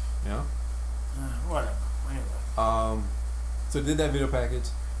stuff. You know. Whatever. Anyway. So they did that video package.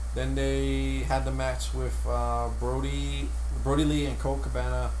 Then they had the match with Brody Lee and Colt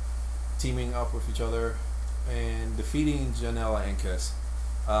Cabana teaming up with each other and defeating Janela and Kiss.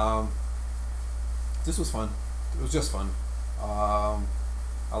 This was fun. was just fun.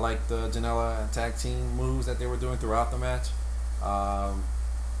 I liked the Janela and tag team moves that they were doing throughout the match.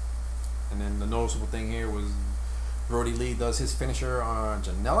 And then the noticeable thing here was Brody Lee does his finisher on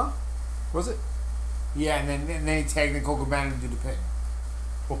Janela. Was it? Yeah, and then he tagged in Colt Cabana to do the pin.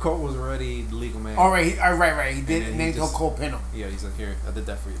 Well, Colt was already the legal man. Oh, right. Right. He did, and then he told Colt pin him. Yeah, he's like, here, I did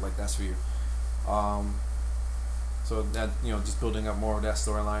that for you. Like, that's for you. So that, just building up more of that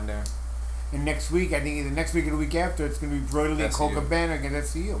storyline there. And next week, I think either next week or the week after, it's going to be Brody Lee and Colt Cabana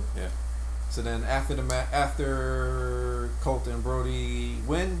against SCU. Yeah. So then after Colt and Brody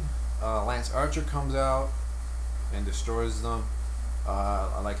win, Lance Archer comes out and destroys them.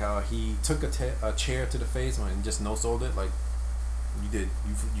 I like how he took a chair to the face and just no-sold it. Like, you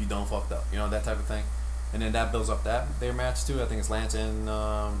done fucked up. That type of thing. And then that builds up their match too. I think it's Lance and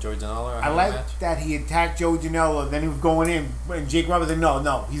Joey Janela. I like that he attacked Joey Janela, then he was going in, and Jake Roberts said,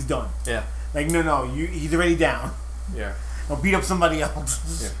 no, he's done. Yeah. Like, no, he's already down. Yeah. He'll beat up somebody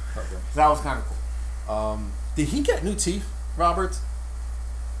else. Yeah. Okay. That was kind of cool. Did he get new teeth, Roberts?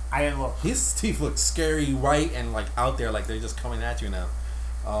 I didn't look. His teeth look scary white and like out there, like they're just coming at you now.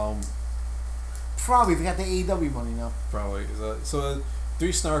 Probably they got the AEW money now. Probably. So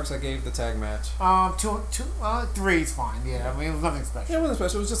 3 snarks I gave the tag match. 3 is fine. Yeah, I mean it was nothing special. Yeah, it wasn't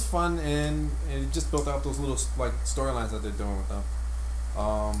special. It was just fun and it just built out those little like storylines that they're doing with them.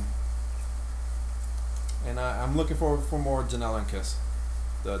 And I'm looking forward for more Janela and Kiss,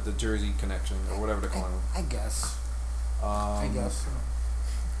 the Jersey connection or whatever they're calling them. I guess. I guess.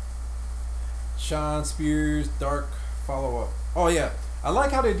 Sean Spears dark follow up. Oh yeah, I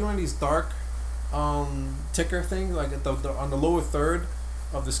like how they're doing these dark ticker things like on the lower third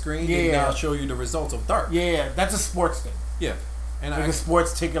of the screen. Yeah, they now show you the results of dark. Yeah, that's a sports thing. Yeah, and like a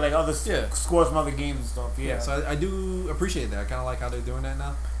sports ticker, like other scores from other games and stuff. Yeah, so I do appreciate that. I kind of like how they're doing that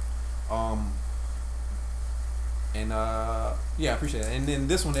now. I appreciate it. And then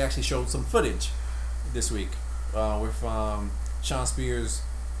this one they actually showed some footage this week with Sean Spears.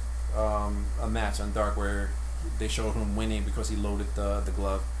 A match on Dark where they showed him winning because he loaded the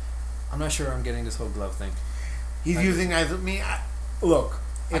glove. I'm not sure I'm getting this whole glove thing. He's using as look.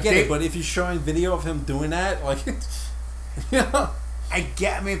 I get it, but if you're showing video of him doing that, like, I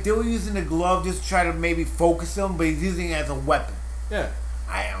mean, if they were using the glove, just try to maybe focus him, but he's using it as a weapon. Yeah.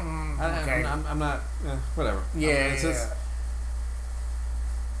 Okay. I'm not. Whatever. Yeah. Just,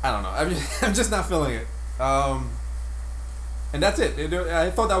 I don't know. I'm just not feeling it. And that's it. I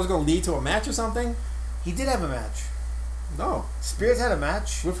thought that was going to lead to a match or something. He did have a match. No. Spears had a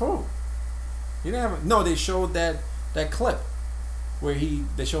match. With who? He didn't have no, they showed that clip where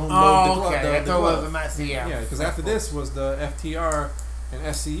they show him load the glove. Okay. I thought it was a match. Yeah, because after this was the FTR and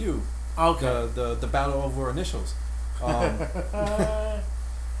SCU. Okay. The battle over initials.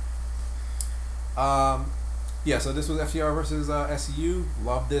 Yeah, so this was FTR versus SCU.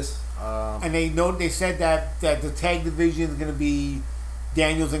 Love this. And they said that the tag division is going to be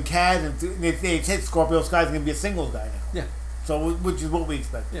Daniels and Kaz, and they said Scorpio Sky is going to be a singles guy now. Yeah. So which is what we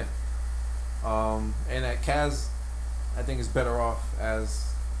expect. Yeah. And that Kaz, I think is better off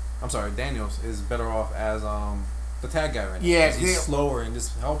as, Daniels is better off as the tag guy right now. Yeah. He's slower and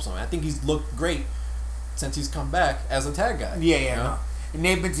this helps him. I think he's looked great since he's come back as a tag guy. Yeah. No. And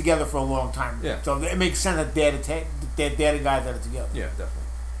they've been together for a long time. Yeah. So it makes sense that they're the guys that are together. Yeah, definitely.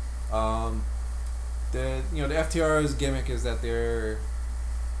 The FTR's gimmick is that they're,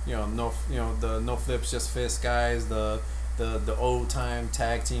 the no flips just fist guys, the old time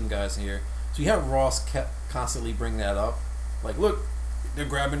tag team guys here. So you have Ross constantly bring that up, like, look, they're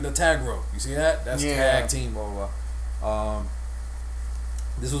grabbing the tag rope. You see that? That's tag team. Blah blah blah.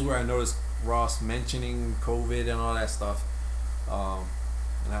 This was where I noticed Ross mentioning COVID and all that stuff.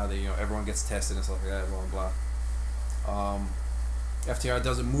 And how they, everyone gets tested and stuff like that, blah blah blah. FTR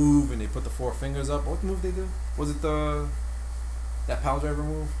doesn't move and they put the 4 fingers up. What move they do? Was it that power driver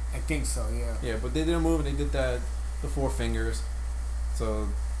move? I think so, yeah. Yeah, but they didn't move and they did the 4 fingers. So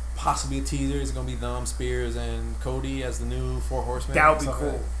possibly a teaser is gonna be them, Spears, and Cody as the new 4 horsemen. That would be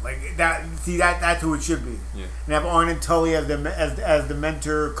cool. Like that. See that's who it should be. Yeah. And have Arn and Tully as the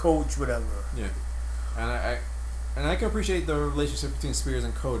mentor, coach, whatever. Yeah. And I can appreciate the relationship between Spears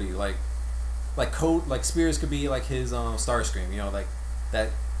and Cody. Like Spears could be like his Starscream, like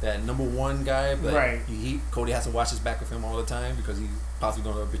that number 1 guy, but right. Cody has to watch his back with him all the time because he's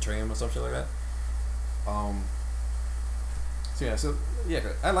possibly going to betray him or something like that. So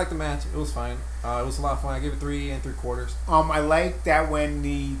I liked the match. It was fine. It was a lot of fun. I gave it 3 3/4. I like that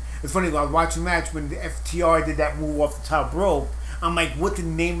it's funny. I was watching the match when the FTR did that move off the top rope. I'm like, what's the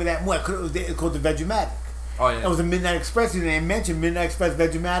name of that move? It called the Vegematic. Oh yeah. It was a Midnight Express. And they mentioned Midnight Express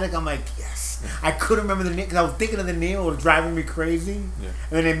Vegematic. I'm like, yes. I couldn't remember the name because I was thinking of the name. It was driving me crazy. Yeah.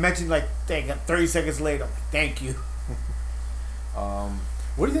 And then they mentioned like, dang, 30 seconds later. I'm like, thank you.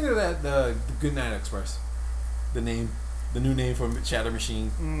 What do you think of that? The Goodnight Express, the new name for Chatter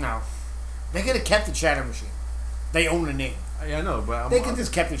Machine. No, they could have kept the Chatter Machine. They own the name. Yeah, I know, but They could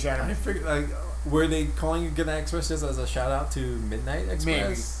just kept the Chatter I Machine. figured, like, were they calling it Goodnight Express just as a shout out to Midnight Express?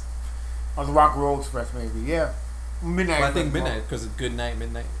 Maybe. Or the Rock Roll Express, maybe. Yeah. Midnight. Well, I think Express, Midnight because it's Good Night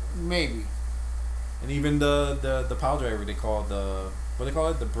Midnight. Maybe. And even the pile driver they call what they call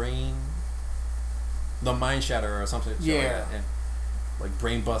it, the mind shatter or something. Yeah. Like that. Yeah. Like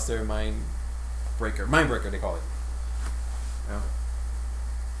brain buster, mind breaker they call it. Yeah.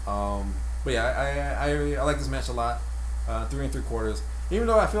 But yeah, I like this match a lot. 3 3/4. Even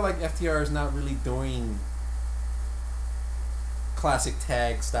though I feel like FTR is not really doing classic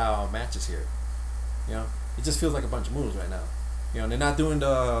tag style matches here. You know, it just feels like a bunch of moves right now. You know, they're not doing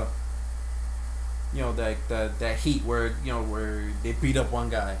the, you know, that heat where, you know, where they beat up one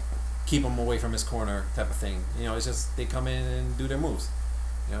guy, keep him away from his corner type of thing. You know, it's just they come in and do their moves.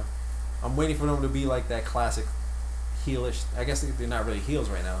 You know, I'm waiting for them to be like that classic heelish. I guess they're not really heels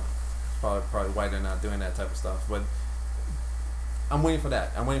right now. Probably why they're not doing that type of stuff. But I'm waiting for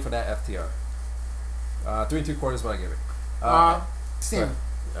that. I'm waiting for that FTR. 3 3/4 is what I give it. Same.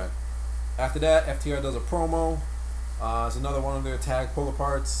 After that, FTR does a promo. It's another one of their tag pull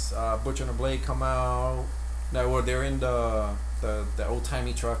aparts. Butcher and the Blade come out. Now they're in the old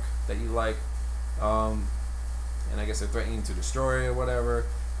timey truck that you like, and I guess they're threatening to destroy it or whatever.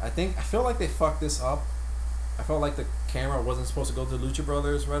 I feel like they fucked this up. I felt like the camera wasn't supposed to go to Lucha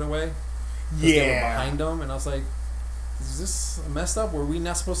Brothers right away. Yeah. They were behind them, and I was like, is this messed up? Were we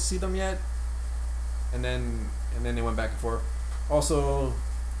not supposed to see them yet? And then they went back and forth. Also,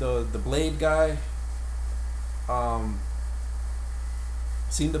 the Blade guy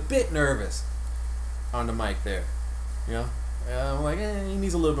seemed a bit nervous on the mic there. You know? I'm like, he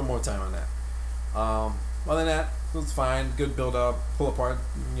needs a little bit more time on that. Other than that, it was fine. Good build up. Pull apart.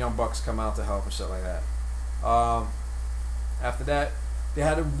 Young Bucks come out to help and shit like that. After that, they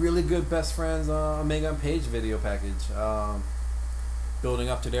had a really good Best Friends Omega and Page video package, building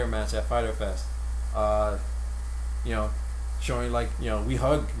up to their match at Fyter Fest. You know, showing like, you know, we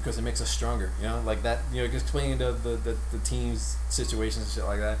hug because it makes us stronger. You know, like that. You know, explaining the team's situations and shit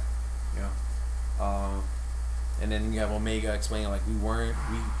like that. You know, and then you have Omega explaining like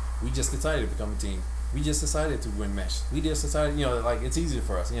we just decided to become a team. We just decided to win mesh. We just decided, you know, like it's easier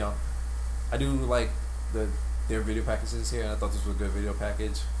for us. You know, I do like their video packages here, and I thought this was a good video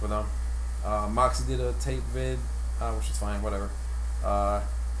package for them. Moxie did a tape vid, which is fine, whatever.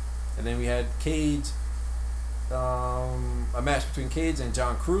 And then we had Cage, a match between Cage and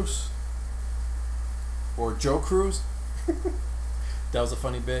John Cruz, or Joe Cruz. That was a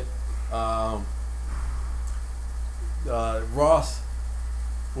funny bit. Ross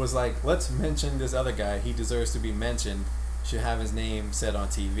was like, let's mention this other guy. He deserves to be mentioned. Should have his name said on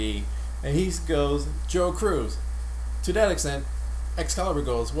TV. And he goes, Joe Cruz. To that extent, Excalibur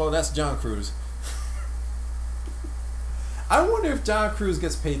goes, well, that's John Cruz. I wonder if John Cruz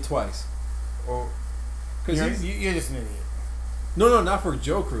gets paid twice. Or because you're just an idiot. No, not for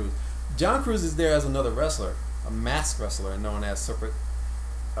Joe Cruz. John Cruz is there as another wrestler, a masked wrestler known as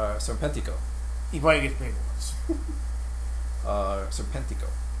Serpentico. He probably gets paid once. Serpentico.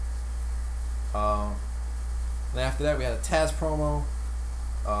 And after that, we had a Taz promo.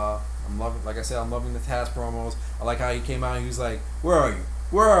 I'm loving the Taz promos. I like how he came out and he was like, "Where are you?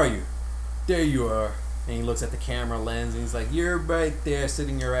 Where are you? There you are." And he looks at the camera lens and he's like, "You're right there,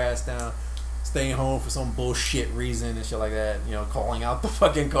 sitting your ass down, staying home for some bullshit reason and shit like that." You know, calling out the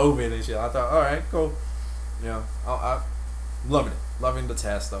fucking COVID and shit. I thought, all right, cool. You know, I'm loving it, loving the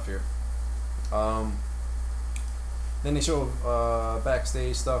Taz stuff here. Then they show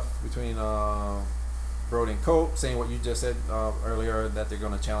backstage stuff between Brody and Colt, saying what you just said earlier, that they're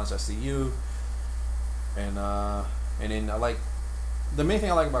going to challenge SCU. And then I like, the main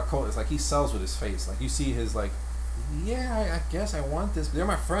thing I like about Colt is like he sells with his face. Like you see his like, yeah, I guess I want this. They're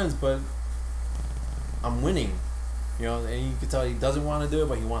my friends, but I'm winning. You know, and you can tell he doesn't want to do it,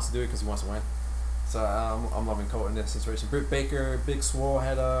 but he wants to do it because he wants to win. So I'm loving Colt in this situation. Britt Baker, Big Swole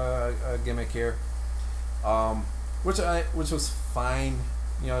had a gimmick here, which was fine.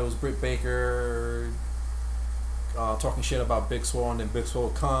 You know, it was Britt Baker talking shit about Big Swole, and then Big Swole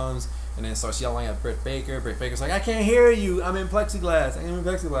comes and then starts yelling at Britt Baker. Britt Baker's like, "I can't hear you. I'm in plexiglass.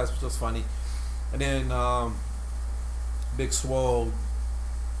 Which was funny. And then Big Swole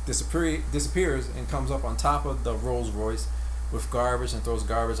disappears and comes up on top of the Rolls Royce with garbage and throws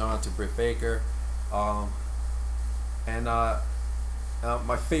garbage onto Britt Baker. My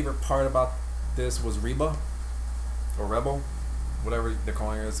favorite part about this was Reba or Rebel, whatever they're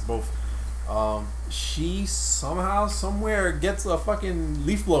calling her. It's both. She somehow, somewhere gets a fucking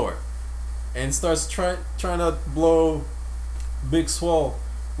leaf blower and starts trying to blow Big Swole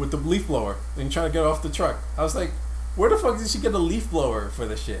with the leaf blower and trying to get off the truck. I was like, where the fuck did she get a leaf blower for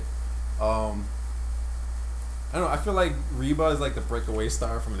this shit? I don't know. I feel like Reba is like the breakaway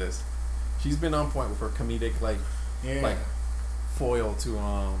star from this. She's been on point with her comedic like foil to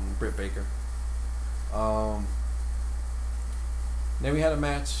Britt Baker. Then we had a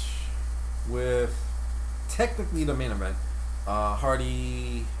match with technically the main event. Matt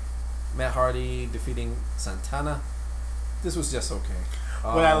Hardy defeating Santana. This was just okay.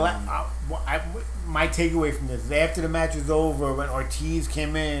 My takeaway from this is after the match was over, when Ortiz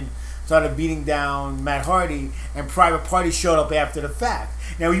came in, started beating down Matt Hardy, and Private Party showed up after the fact.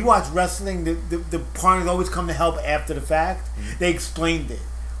 Now, you watch wrestling, the partners always come to help after the fact. Mm-hmm. They explained it.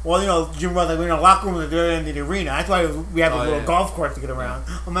 Well, Jim Ross, like, we're in a locker room at the other end of the arena. That's why we have a little golf course to get around.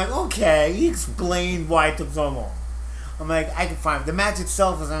 Yeah. I'm like, okay, he explained why it took so long. I'm like, I can find it. The match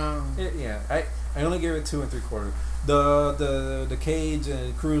itself is I only gave it 2 3/4. The Cage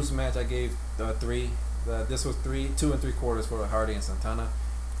and Cruz match I gave 3. This was 2 3/4 for Hardy and Santana.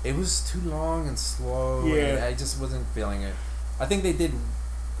 It was too long and slow. Yeah, and I just wasn't feeling it. I think they did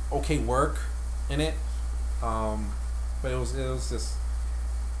okay work in it, but it was just.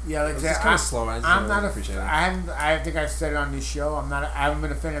 Yeah, like it's kind of slow. I think I said it on this show. I haven't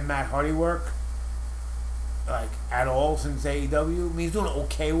been a fan of Matt Hardy work, like at all since AEW. I mean, he's doing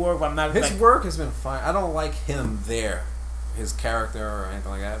okay work, but I'm not. His work has been fine. I don't like him there, his character or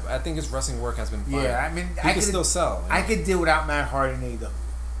anything like that. I think his wrestling work has been fine. Yeah, I mean, I can still sell. I could deal without Matt Hardy in AEW.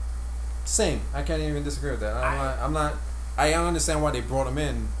 Same. I can't even disagree with that. I'm not. I understand why they brought him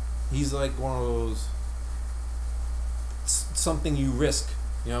in. He's like one of those something you risk.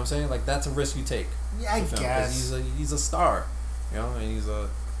 You know what I'm saying? Like, that's a risk you take. Yeah, I guess. He's a star, you know, and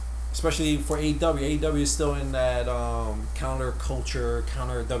especially for AEW. AEW is still in that counter culture,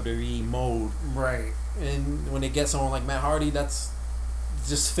 counter WWE mode. Right. And when they get someone like Matt Hardy, that's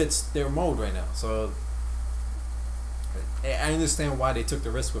just fits their mode right now. So I understand why they took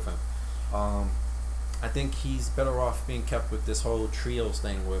the risk with him. I think he's better off being kept with this whole trios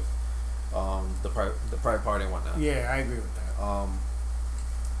thing with the Private Party and whatnot. Yeah, I agree with that.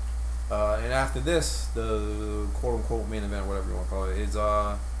 And after this, the quote-unquote main event, whatever you want to call it, is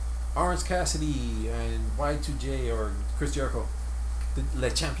Orange Cassidy and Y2J or Chris Jericho,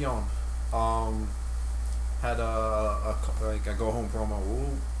 Le Champion, had a go-home promo.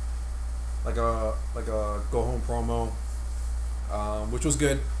 Ooh. Like a go-home promo, which was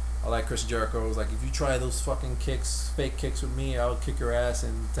good. I like Chris Jericho. It was like, if you try those fucking fake kicks with me, I'll kick your ass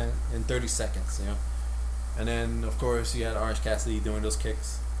in 30 seconds, you know? And then, of course, you had Orange Cassidy doing those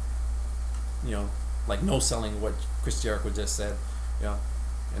kicks. You know, like no selling what Chris Jericho just said, you know,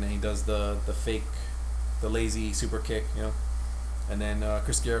 and then he does the fake, the lazy super kick, you know, and then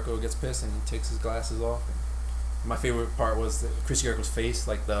Chris Jericho gets pissed and he takes his glasses off. And my favorite part was Chris Jericho's face,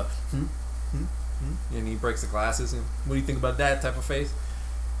 like the and he breaks the glasses. And what do you think about that type of face?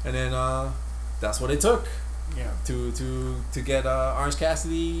 And then that's what it took, to get Orange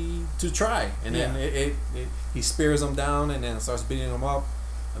Cassidy to try, and then he spears him down and then starts beating him up.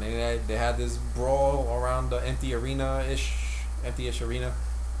 And they had this brawl around the empty-ish arena,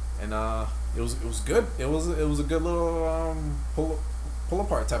 and it was good. It was a good little pull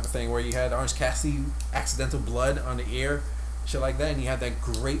apart type of thing where you had Orange Cassidy accidental blood on the ear, shit like that, and you had that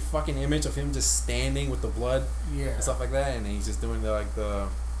great fucking image of him just standing with the blood, and stuff like that, and he's just doing the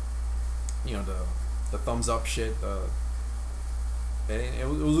thumbs up shit. It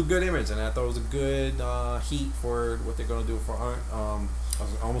was a good image, and I thought it was a good heat for what they're gonna do for I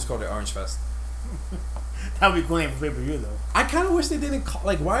almost called it Orange Fest. That would be cool name for pay-per-view, though. I kind of wish they didn't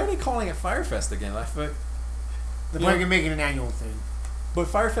why are they calling it Fyre Fest again? I feel they're probably make it an annual thing. But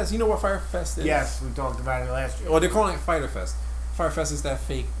Fyre Fest, you know what Fyre Fest is? Yes, we talked about it last year. Well, they're calling it Fyre Fest. Fyre Fest is that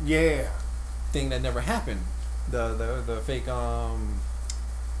fake thing that never happened. The fake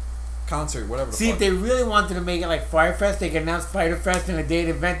concert, whatever. See, if they really wanted to make it like Fyre Fest, they could announce Fyre Fest in a date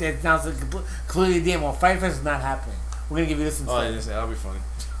event that announced it completely damn well. Fyre Fest is not happening. We're gonna give you this instead. Oh, that'll be funny.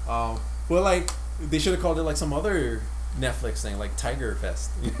 Well, like they should have called it like some other Netflix thing, like Tiger Fest.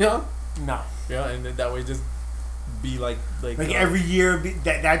 You know? No. Yeah, and then that way just be like every year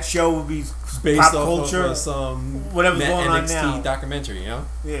that show would be based pop off culture, of some whatever's going on now. NXT documentary, you know?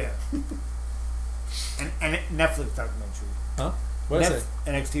 Yeah. and Netflix documentary. Huh? What did I say?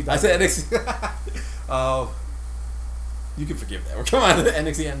 NXT documentary. I said NXT. You can forgive that. Come on,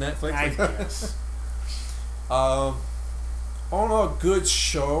 NXT and Netflix. I guess. All in all, good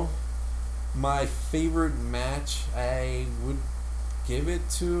show. My favorite match, I would give it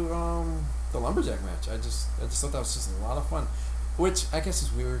to the lumberjack match. I just thought that was just a lot of fun, which I guess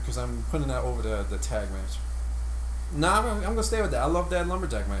is weird because I'm putting that over the tag match. Nah, I'm gonna stay with that. I love that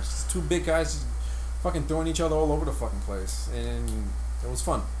lumberjack match. It's two big guys just fucking throwing each other all over the fucking place, and it was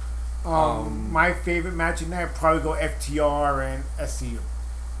fun. My favorite match in there probably go FTR and SCU.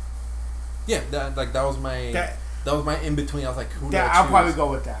 Yeah, that was my in between. I was like, who do I I'll choose? probably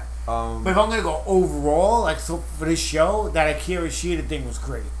go with that. But if I'm gonna go overall, like so for this show, that Akira Shida thing was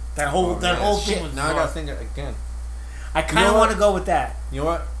great. That whole thing was. Now I gotta think again. I kind of want to go with that. You know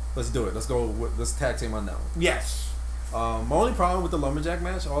what? Let's do it. Let's tag team on that one. Yes. My only problem with the lumberjack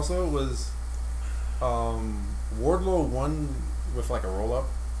match also was Wardlow won with like a roll up.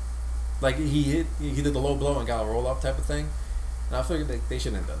 Like he did the low blow and got a roll up type of thing. And I figured they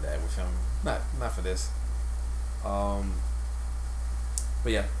shouldn't have done that with him. Not for this.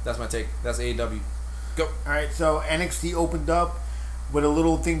 But yeah, that's my take. That's AEW. Go. Alright, so NXT opened up with a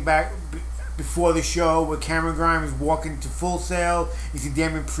little thing back before the show where Cameron Grimes walking to Full Sail. You see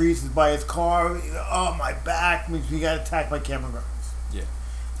Damian Priest is by his car. Oh, my back means we got attacked by Cameron Grimes. Yeah.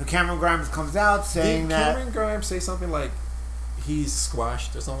 So Cameron Grimes comes out saying Did Cameron Grimes say something like he's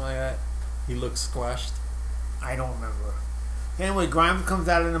squashed or something like that? He looks squashed. I don't remember. Anyway, Grimes comes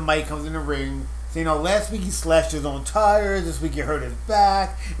out in the mic, comes in the ring. So, last week he slashed his own tires. This week he hurt his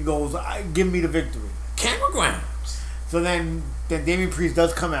back. He goes, give me the victory. Cameron Grimes. So then Damian Priest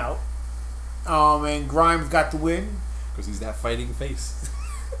does come out. And Grimes got the win. Because he's that fighting face.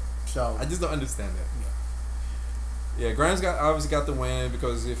 So I just don't understand that. Yeah, Grimes obviously got the win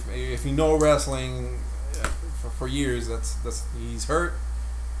because if you know wrestling for years, that's he's hurt.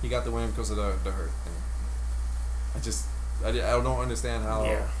 He got the win because of the hurt thing. I don't understand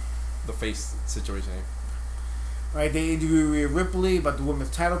how the face situation. Right, they interview Rhea Ripley about the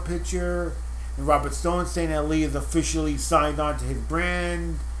women's title picture, and Robert Stone saying that Lee is officially signed on to his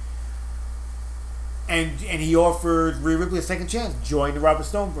brand, and he offers Rhea Ripley a second chance, join the Robert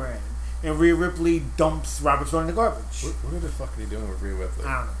Stone brand, and Rhea Ripley dumps Robert Stone in the garbage. What the fuck are they doing with Rhea Ripley?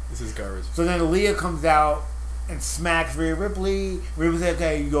 I don't know. This is garbage. So then Leah comes out and smacks Rhea Ripley. Rhea Ripley says,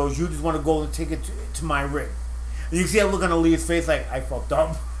 "Okay," he goes, "You just want a golden ticket to my ring." And you can see that look on Aaliyah's face, like, I fucked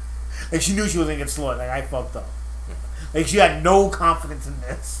up. Like, she knew she was going to get slaughtered. Like, I fucked up. Yeah. Like, she had no confidence in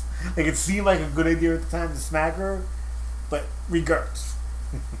this. Like, it seemed like a good idea at the time to smack her, but regrets.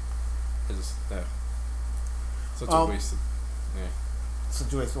 Such a waste. Yeah.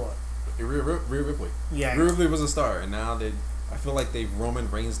 Such a waste of what? Rhea Ripley. Yeah. Rhea Ripley was a star, and now I feel like they've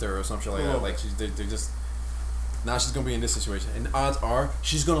Roman Reigns her or some shit like that. Like, they're just... Now she's going to be in this situation. And the odds are,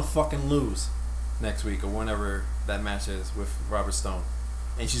 she's going to fucking lose next week or whenever that match is with Robert Stone.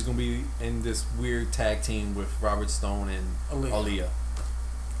 And she's going to be in this weird tag team with Robert Stone and Aaliyah.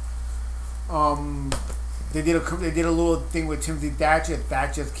 They did a little thing with Timothy Thatcher.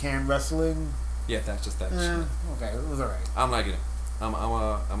 Thatcher's Can Wrestling. Yeah, Thatcher's Thatcher. Okay, it was alright. I'm liking it. I'm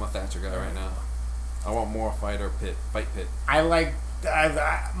a Thatcher guy right now. I want more fight pit.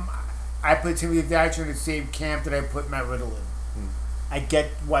 I put Timothy Thatcher in the same camp that I put Matt Riddle in. I get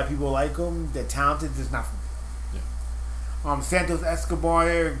why people like him. They're talented. There's not for me. Yeah. Santos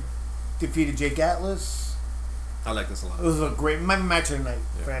Escobar defeated Jake Atlas. I like this a lot. It was a great match of the night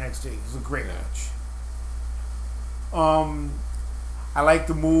for NXT. It was a great match. I like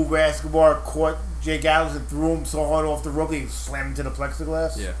the move where Escobar caught Jake Atlas and threw him so hard off the rope he slammed into the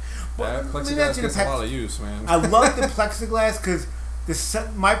plexiglass. Yeah. That plexiglass gets a lot of use, man. I love the plexiglass because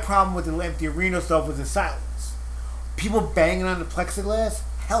my problem with the empty arena stuff was the silence. People banging on the plexiglass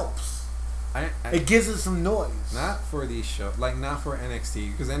helps. It gives us some noise. Not for these shows, like not for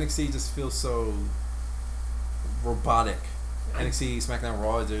NXT, because NXT just feels so robotic. NXT, SmackDown,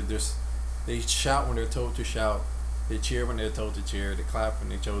 Raw, they shout when they're told to shout. They cheer when they're told to cheer. They clap when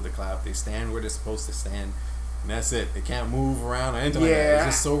they're told to clap. They stand where they're supposed to stand. And that's it. They can't move around or anything like that. It's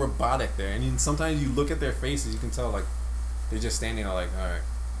just so robotic there. And sometimes you look at their faces, you can tell like they're just standing there like, all right,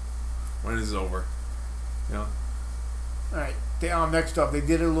 when is this over? You know? All right. Next up, they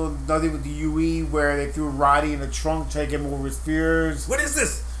did a little nothing with the UE where they threw Roddy in the trunk to take him over his fears. What is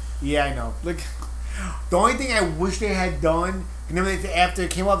this? Yeah, I know. Like, the only thing I wish they had done, and then after it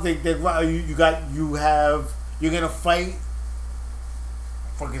came up, you're gonna fight.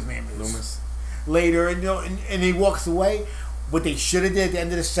 Fuck his name is Loomis. Later, and he walks away. What they should have did at the end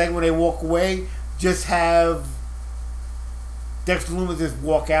of the segment when they walk away, just have Dexter Loomis just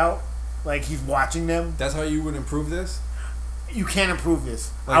walk out like he's watching them. That's how you would improve this? You can't improve this.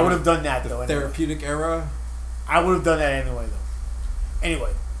 Like I would have done that though. Therapeutic era? I would have done that anyway though.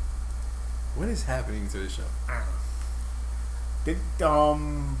 Anyway. What is happening to this show? I don't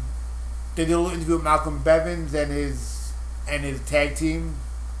know. They did a little interview with Malcolm Bevins and his tag team.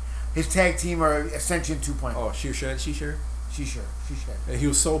 His tag team are Ascension 2.0. Oh, She Shed. She He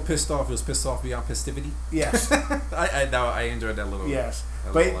was so pissed off. He was pissed off beyond festivity. Yes. I enjoyed that little. Yes.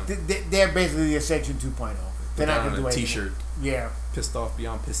 That But little they're basically the Ascension 2.0. They're not going to do anything. T-shirt. Yeah. Pissed off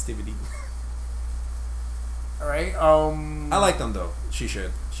beyond festivity. All right. I like them though. She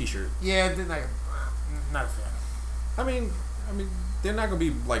Shed. Yeah, they're not a fan. I mean, they're not gonna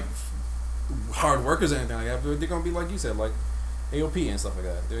be like hard workers or anything like that. But they're gonna be like you said, like AOP and stuff like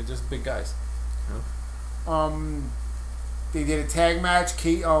that. They're just big guys. You know? They did a tag match.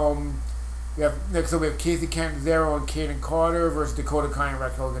 Next up we have Casey Catanzaro and Kaden Carter versus Dakota Kai and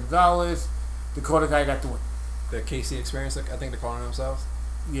Raquel Gonzalez. Dakota Kai got the win. The KC Experience, I think they're calling themselves.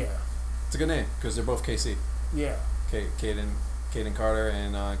 Yeah. It's a good name because they're both KC. Yeah. Kaden Carter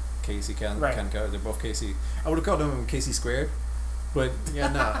and Casey Carter. They're both KC. I would have called them KC squared, but yeah,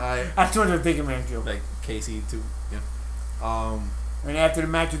 no, That's what I'm thinking, man. Joe. Like KC too. Yeah. And after the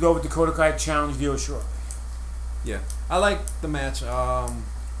match was over, Dakota Kai challenged Io Shirai. Yeah, I like the match.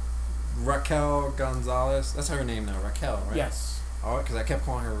 Raquel Gonzalez. That's her name now, Raquel, right? Yes. Oh, because I kept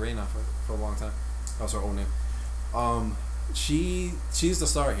calling her Reina for a long time. That was her old name. She's the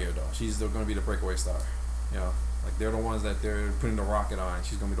star here, though. She's going to be the breakaway star. You know, like they're the ones that they're putting the rocket on, and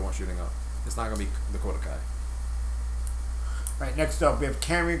she's going to be the one shooting up. It's not going to be Dakota Kai. Right, next up, we have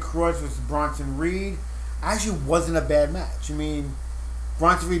Karrion Kross versus Bronson Reed. Actually, wasn't a bad match. I mean,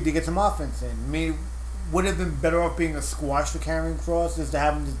 Bronson Reed did get some offense in. I mean, would have been better off being a squash for Karrion Kross is to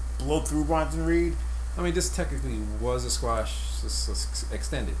have him just blow through Bronson Reed. I mean, this technically was a squash, just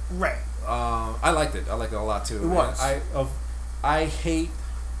extended. Right. I liked it. I liked it a lot too. It was. I hate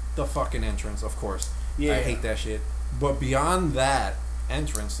the fucking entrance, of course. Yeah. I hate that shit. But beyond that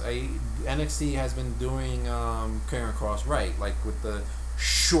entrance, NXT has been doing Karrion Kross right, like with the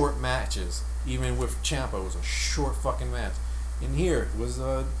short matches. Even with Ciampa, it was a short fucking match. In here, it was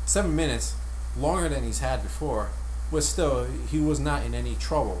 7 minutes, longer than he's had before. But still, he was not in any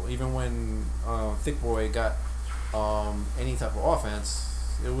trouble. Even when Thick Boy got any type of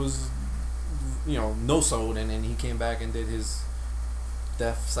offense, it was, no-sold, and then he came back and did his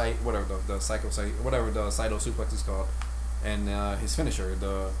death sight, whatever the psycho sight, whatever the Saito suplex is called, and his finisher,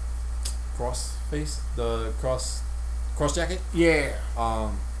 the cross face, the cross jacket, Yeah.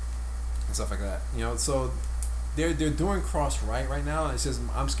 and stuff like that. So they're doing Cross right now. It's just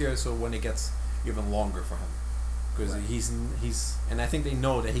I'm scared so when it gets even longer for him, because he's and I think they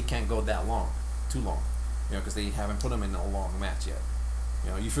know that he can't go that long, too long, because they haven't put him in a long match yet.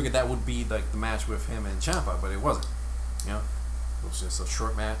 You figured that would be like the match with him and Ciampa, but it wasn't. It was just a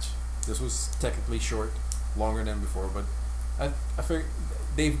short match. This was technically short, longer than before, but I figured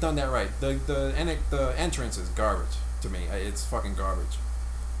they've done that right. The entrance is garbage to me. It's fucking garbage.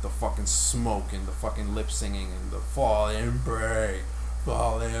 The fucking smoke and the fucking lip singing and the fall and pray.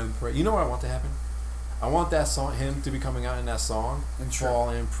 You know what I want to happen? I want that song, him to be coming out in that song, and fall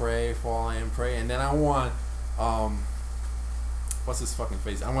and pray, and then I want what's his fucking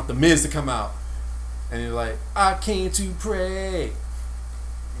face? I want the Miz to come out, and you're like, I came to pray.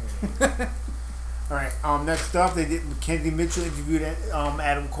 All right. Next up, they did. Mackenzie Mitchell interviewed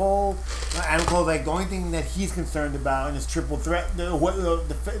Adam Cole. Adam Cole's like the only thing that he's concerned about in his triple threat, the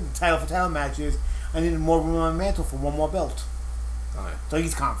title for title matches. I need more room on the mantle for one more belt. All right. So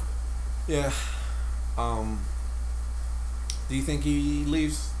he's confident. Yeah. Do you think he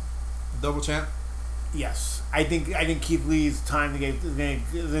leaves double champ? Yes, I think Keith Lee's time to then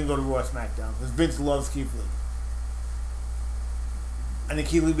go to Raw SmackDown because Vince loves Keith Lee. I think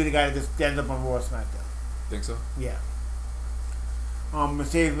Keith Lee will be the guy that just ends up on Raw SmackDown. Think so? Yeah.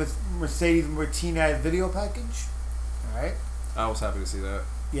 Mercedes Martinez video package. All right. I was happy to see that.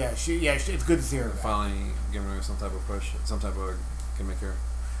 Yeah, it's good to see her back. Finally giving her some type of push, some type of gimmick here.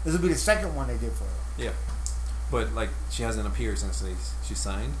 This will be the second one they did for her. Yeah. But, like, she hasn't appeared since she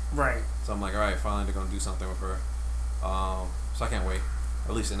signed. Right. So I'm like, all right, finally they're going to do something with her. So I can't wait.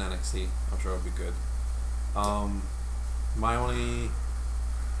 At least in NXT. I'm sure it'll be good. My only...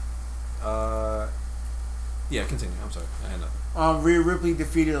 yeah, continue. I'm sorry. I had nothing. Rhea Ripley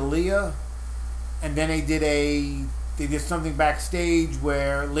defeated Aaliyah. And then they did something backstage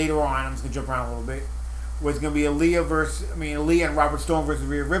where later on, I'm just going to jump around a little bit, where it's going to be Aaliyah and Robert Stone versus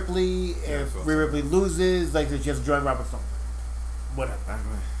Rhea Ripley. If Rhea Ripley loses, like they just join Robert Stone. Whatever. I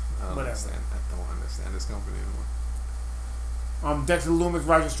don't understand this company anymore. Dexter Lumis,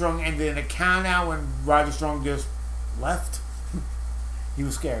 Roger Strong ended in a count out when Roger Strong just left. He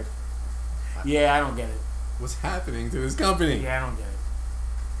was scared. Yeah, I don't get it. What's happening to this company? Yeah, I don't get it.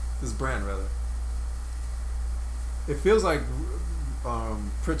 This brand, rather. It feels like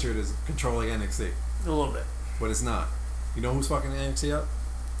Pritchard is controlling NXT, A little bit. but it's not. You know who's fucking NXT up?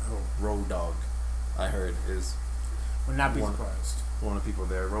 Oh. Road Dogg, I heard, is Would not be One. surprised. one of the people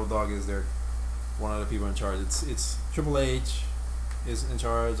there. Road Dogg is their one of the people in charge. It's Triple H is in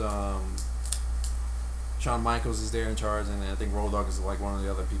charge. Shawn Michaels is there in charge, and I think Road Dogg is like one of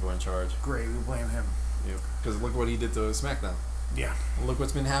the other people in charge. Great, we blame him. Because look what he did to SmackDown. Yeah. Look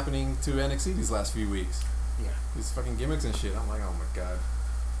what's been happening to NXT these last few weeks. Yeah. These fucking gimmicks and shit. I'm like, oh my god.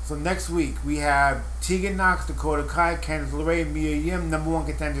 So next week we have Tegan Knox, Dakota Kai, Candice LeRae, Mia Yim, #1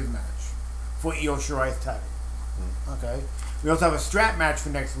 contenders match for Io Shirai's title. Okay. We also have a strap match for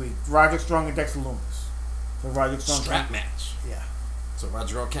next week. Roderick Strong and Dexter Lumis. So Roderick Strong match. Yeah. So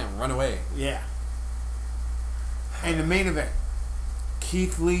Roderick can't run away. Yeah. And the main event.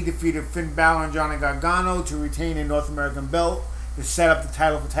 Keith Lee defeated Finn Balor and Johnny Gargano to retain a North American belt to set up the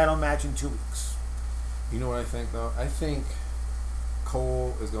title for title match in 2 weeks. You know what I think though? I think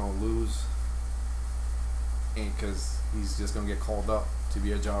Cole is gonna lose, and because he's just gonna get called up to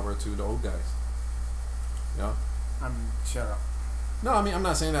be a jobber to the old guys. You know? Shut up. No, I mean I'm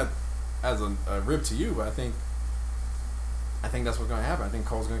not saying that as a rib to you, but I think that's what's gonna happen. I think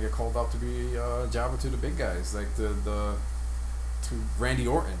Cole's gonna get called up to be a jobber to the big guys, like to Randy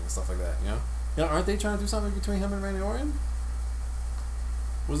Orton and stuff like that. You know, aren't they trying to do something between him and Randy Orton?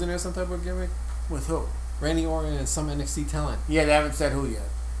 Wasn't there some type of gimmick? With who? Randy Orton and some NXT talent. Yeah, they haven't said who yet.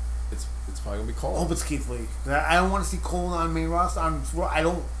 It's probably gonna be Cole. I hope it's Keith Lee. I don't want to see Cole on main roster. I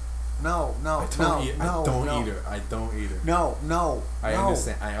don't. No. I don't either. No. I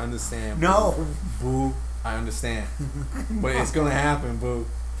understand. No. Boo. I understand. But it's gonna happen, boo.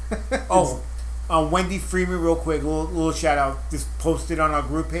 Wendy Freeman, real quick, little shout out. Just posted on our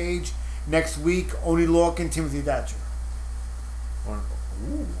group page. Next week, Oni Lorcan, Timothy Thatcher.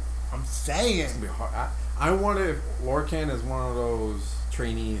 Ooh. I'm saying. It's gonna be hard. I wonder if Lorcan is one of those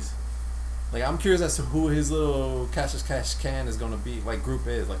trainees. Like, I'm curious as to who his little Cash Can is gonna be. Like, group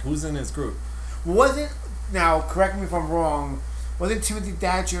is. Like, who's in his group? Now, correct me if I'm wrong, wasn't Timothy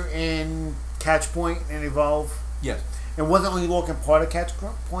Thatcher in Catch Point and Evolve? Yes. And wasn't Oni Lorcan part of Catch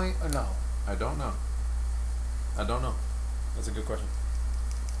Point, or no? I don't know. That's a good question.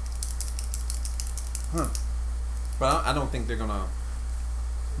 But I don't think they're gonna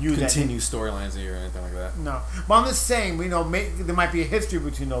continue storylines here or anything like that. No. But I'm just saying, there might be a history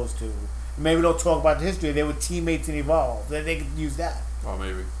between those two. Maybe they'll talk about the history. They were teammates in Evolve. They could use that. Oh,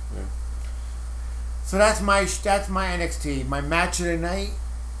 maybe. Yeah. So that's my NXT. My match of the night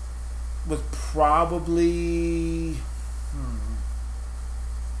was probably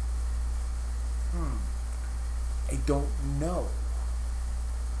I don't know.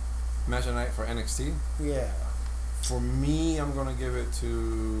 Match of the night for NXT? Yeah. For me, I'm gonna give it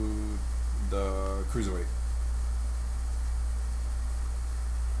to the Cruiserweight.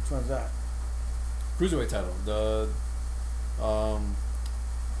 Which one's that? Cruiserweight title. The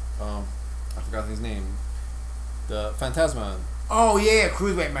I forgot his name. The Phantasma. Oh yeah,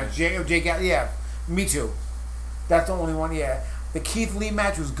 Cruiserweight match. Jake, yeah, me too. That's the only one. Yeah, the Keith Lee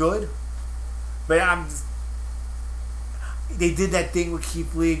match was good, but they did that thing with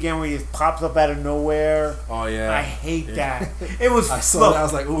Keith Lee again where he just pops up out of nowhere. Oh yeah, I hate that. It was. I saw that. I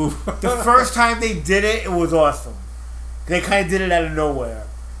was like, ooh. The first time they did it, it was awesome. They kind of did it out of nowhere,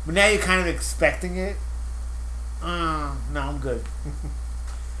 but now you're kind of expecting it. No, I'm good.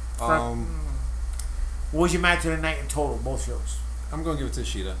 What was your match of the night in total, both shows? I'm gonna give it to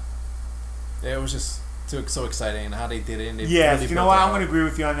Shida. Yeah, it was just so exciting and how they did it. And they really you know what? I'm gonna agree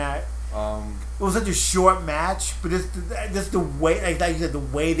with you on that. It was such a short match, but just the way, like you said, the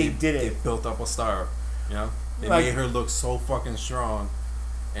way they did it. It built up a star, you know. They made her look so fucking strong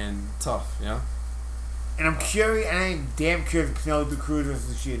and tough, you know. And I'm curious, and I'm damn curious if Penelope Cruz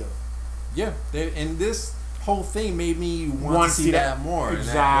versus Shida. Yeah, and this whole thing made me want to see that more.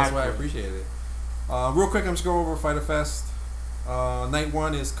 Exactly. And that's why I appreciated it. Real quick, I'm just going over Fyter Fest. Night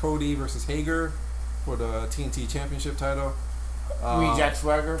 1 is Cody versus Hager for the TNT Championship title. Jack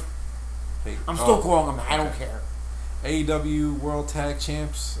Swagger. I'm still calling him. I don't care. AEW World Tag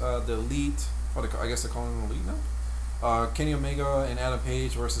Champs, the Elite. I guess they're calling them Elite now. Kenny Omega and Adam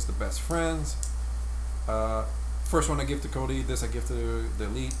Page versus the Best Friends. First one I give to Cody. This I give to the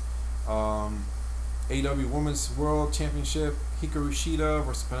Elite. AEW Women's World Championship. Hikaru Shida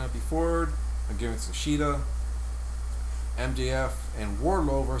versus Penelope Ford. I'm giving it to Shida. MJF and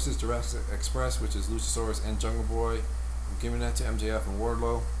Wardlow versus Jurassic Express, which is Luchasaurus and Jungle Boy. I'm giving that to MJF and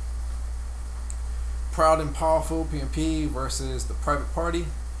Wardlow. Proud and Powerful PMP versus the Private Party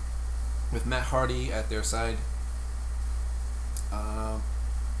with Matt Hardy at their side. I'm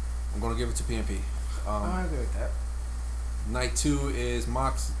going to give it to PMP. I agree with that. Night 2 is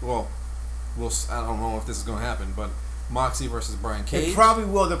Mox. Well, I don't know if this is gonna happen, but Moxie versus Brian Cage. It probably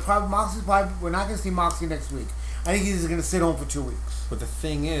will. Moxie's probably. We're not gonna see Moxie next week. I think he's just gonna sit home for 2 weeks. But the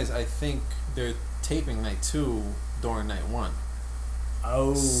thing is, I think they're taping Night 2 during Night 1.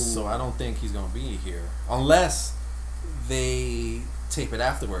 Oh. So I don't think he's gonna be here unless they tape it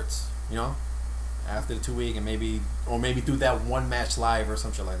afterwards. You know, after the 2 week and maybe do that one match live or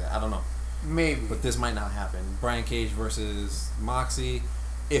some shit like that. I don't know. Maybe. But this might not happen. Brian Cage versus Moxie.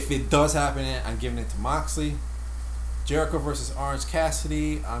 If it does happen, I'm giving it to Moxley. Jericho versus Orange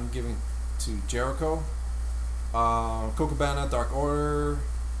Cassidy. I'm giving to Jericho. Colt Cabana, Dark Order.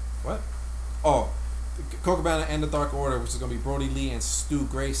 What? Oh, Colt Cabana and the Dark Order, which is going to be Brody Lee and Stu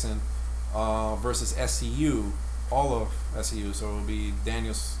Grayson versus SCU. All of SCU. So it will be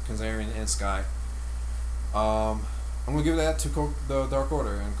Daniels, Kazarian, and Sky. I'm going to give that to the Dark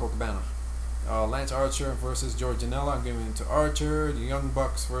Order and Colt Cabana. Lance Archer versus George Janela. I'm giving it to Archer. The Young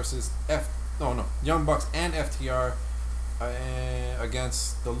Bucks versus Young Bucks and FTR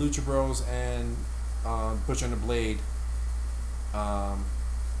against the Lucha Bros and Butcher and the Blade.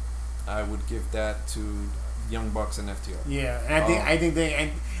 I would give that to Young Bucks and FTR. Yeah, and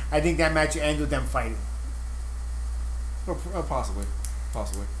I think that match ends with them fighting. Possibly.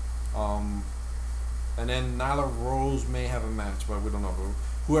 And then Nyla Rose may have a match, but we don't know. But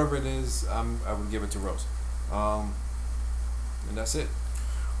whoever it is, I would give it to Rose. And that's it.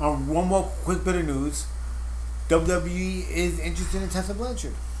 One more quick bit of news. WWE is interested in Tessa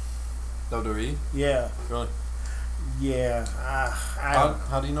Blanchard. WWE? Yeah. Really? Yeah.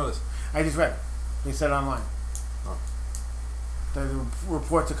 How do you know this? I just read it. They said it online. Oh. The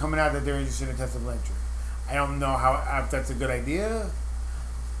reports are coming out that they're interested in Tessa Blanchard. I don't know if that's a good idea.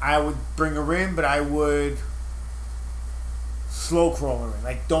 I would bring her in, but I would slow crawl her in.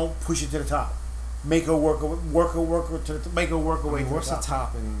 Like, don't push it to the top. Make her work her way to the What's top. the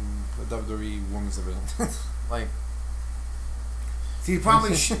top in the WWE Women's Division? Like, see, the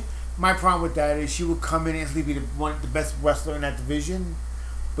problem is my problem with that is she would come in and instantly be the best wrestler in that division,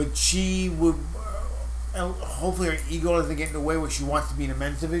 but she would hopefully her ego doesn't get in the way where she wants to be in the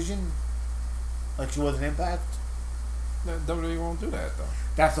men's division, like she was in Impact. WWE won't do that though.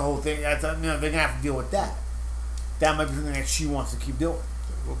 That's the whole thing. They're gonna have to deal with that. That might be something that she wants to keep doing.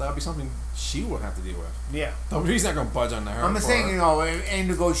 Well, that'd be something she would have to deal with. Yeah. WWE's not gonna budge on her. I'm just saying, in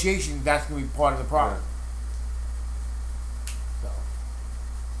negotiations, that's gonna be part of the problem.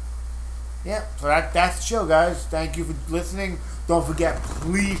 Yeah. So that's the show, guys. Thank you for listening. Don't forget,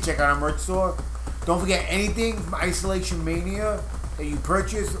 please check out our merch store. Don't forget anything from Isolation Mania that you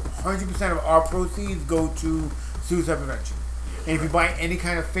purchase. 100% of our proceeds go to suicide prevention. And if you buy any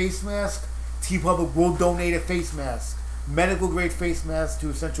kind of face mask, TeePublic will donate a face mask, medical grade face mask, to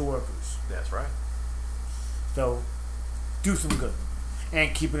essential workers. That's right. So, do some good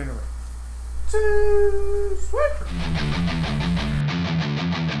and keep it in the ring. Too sweet.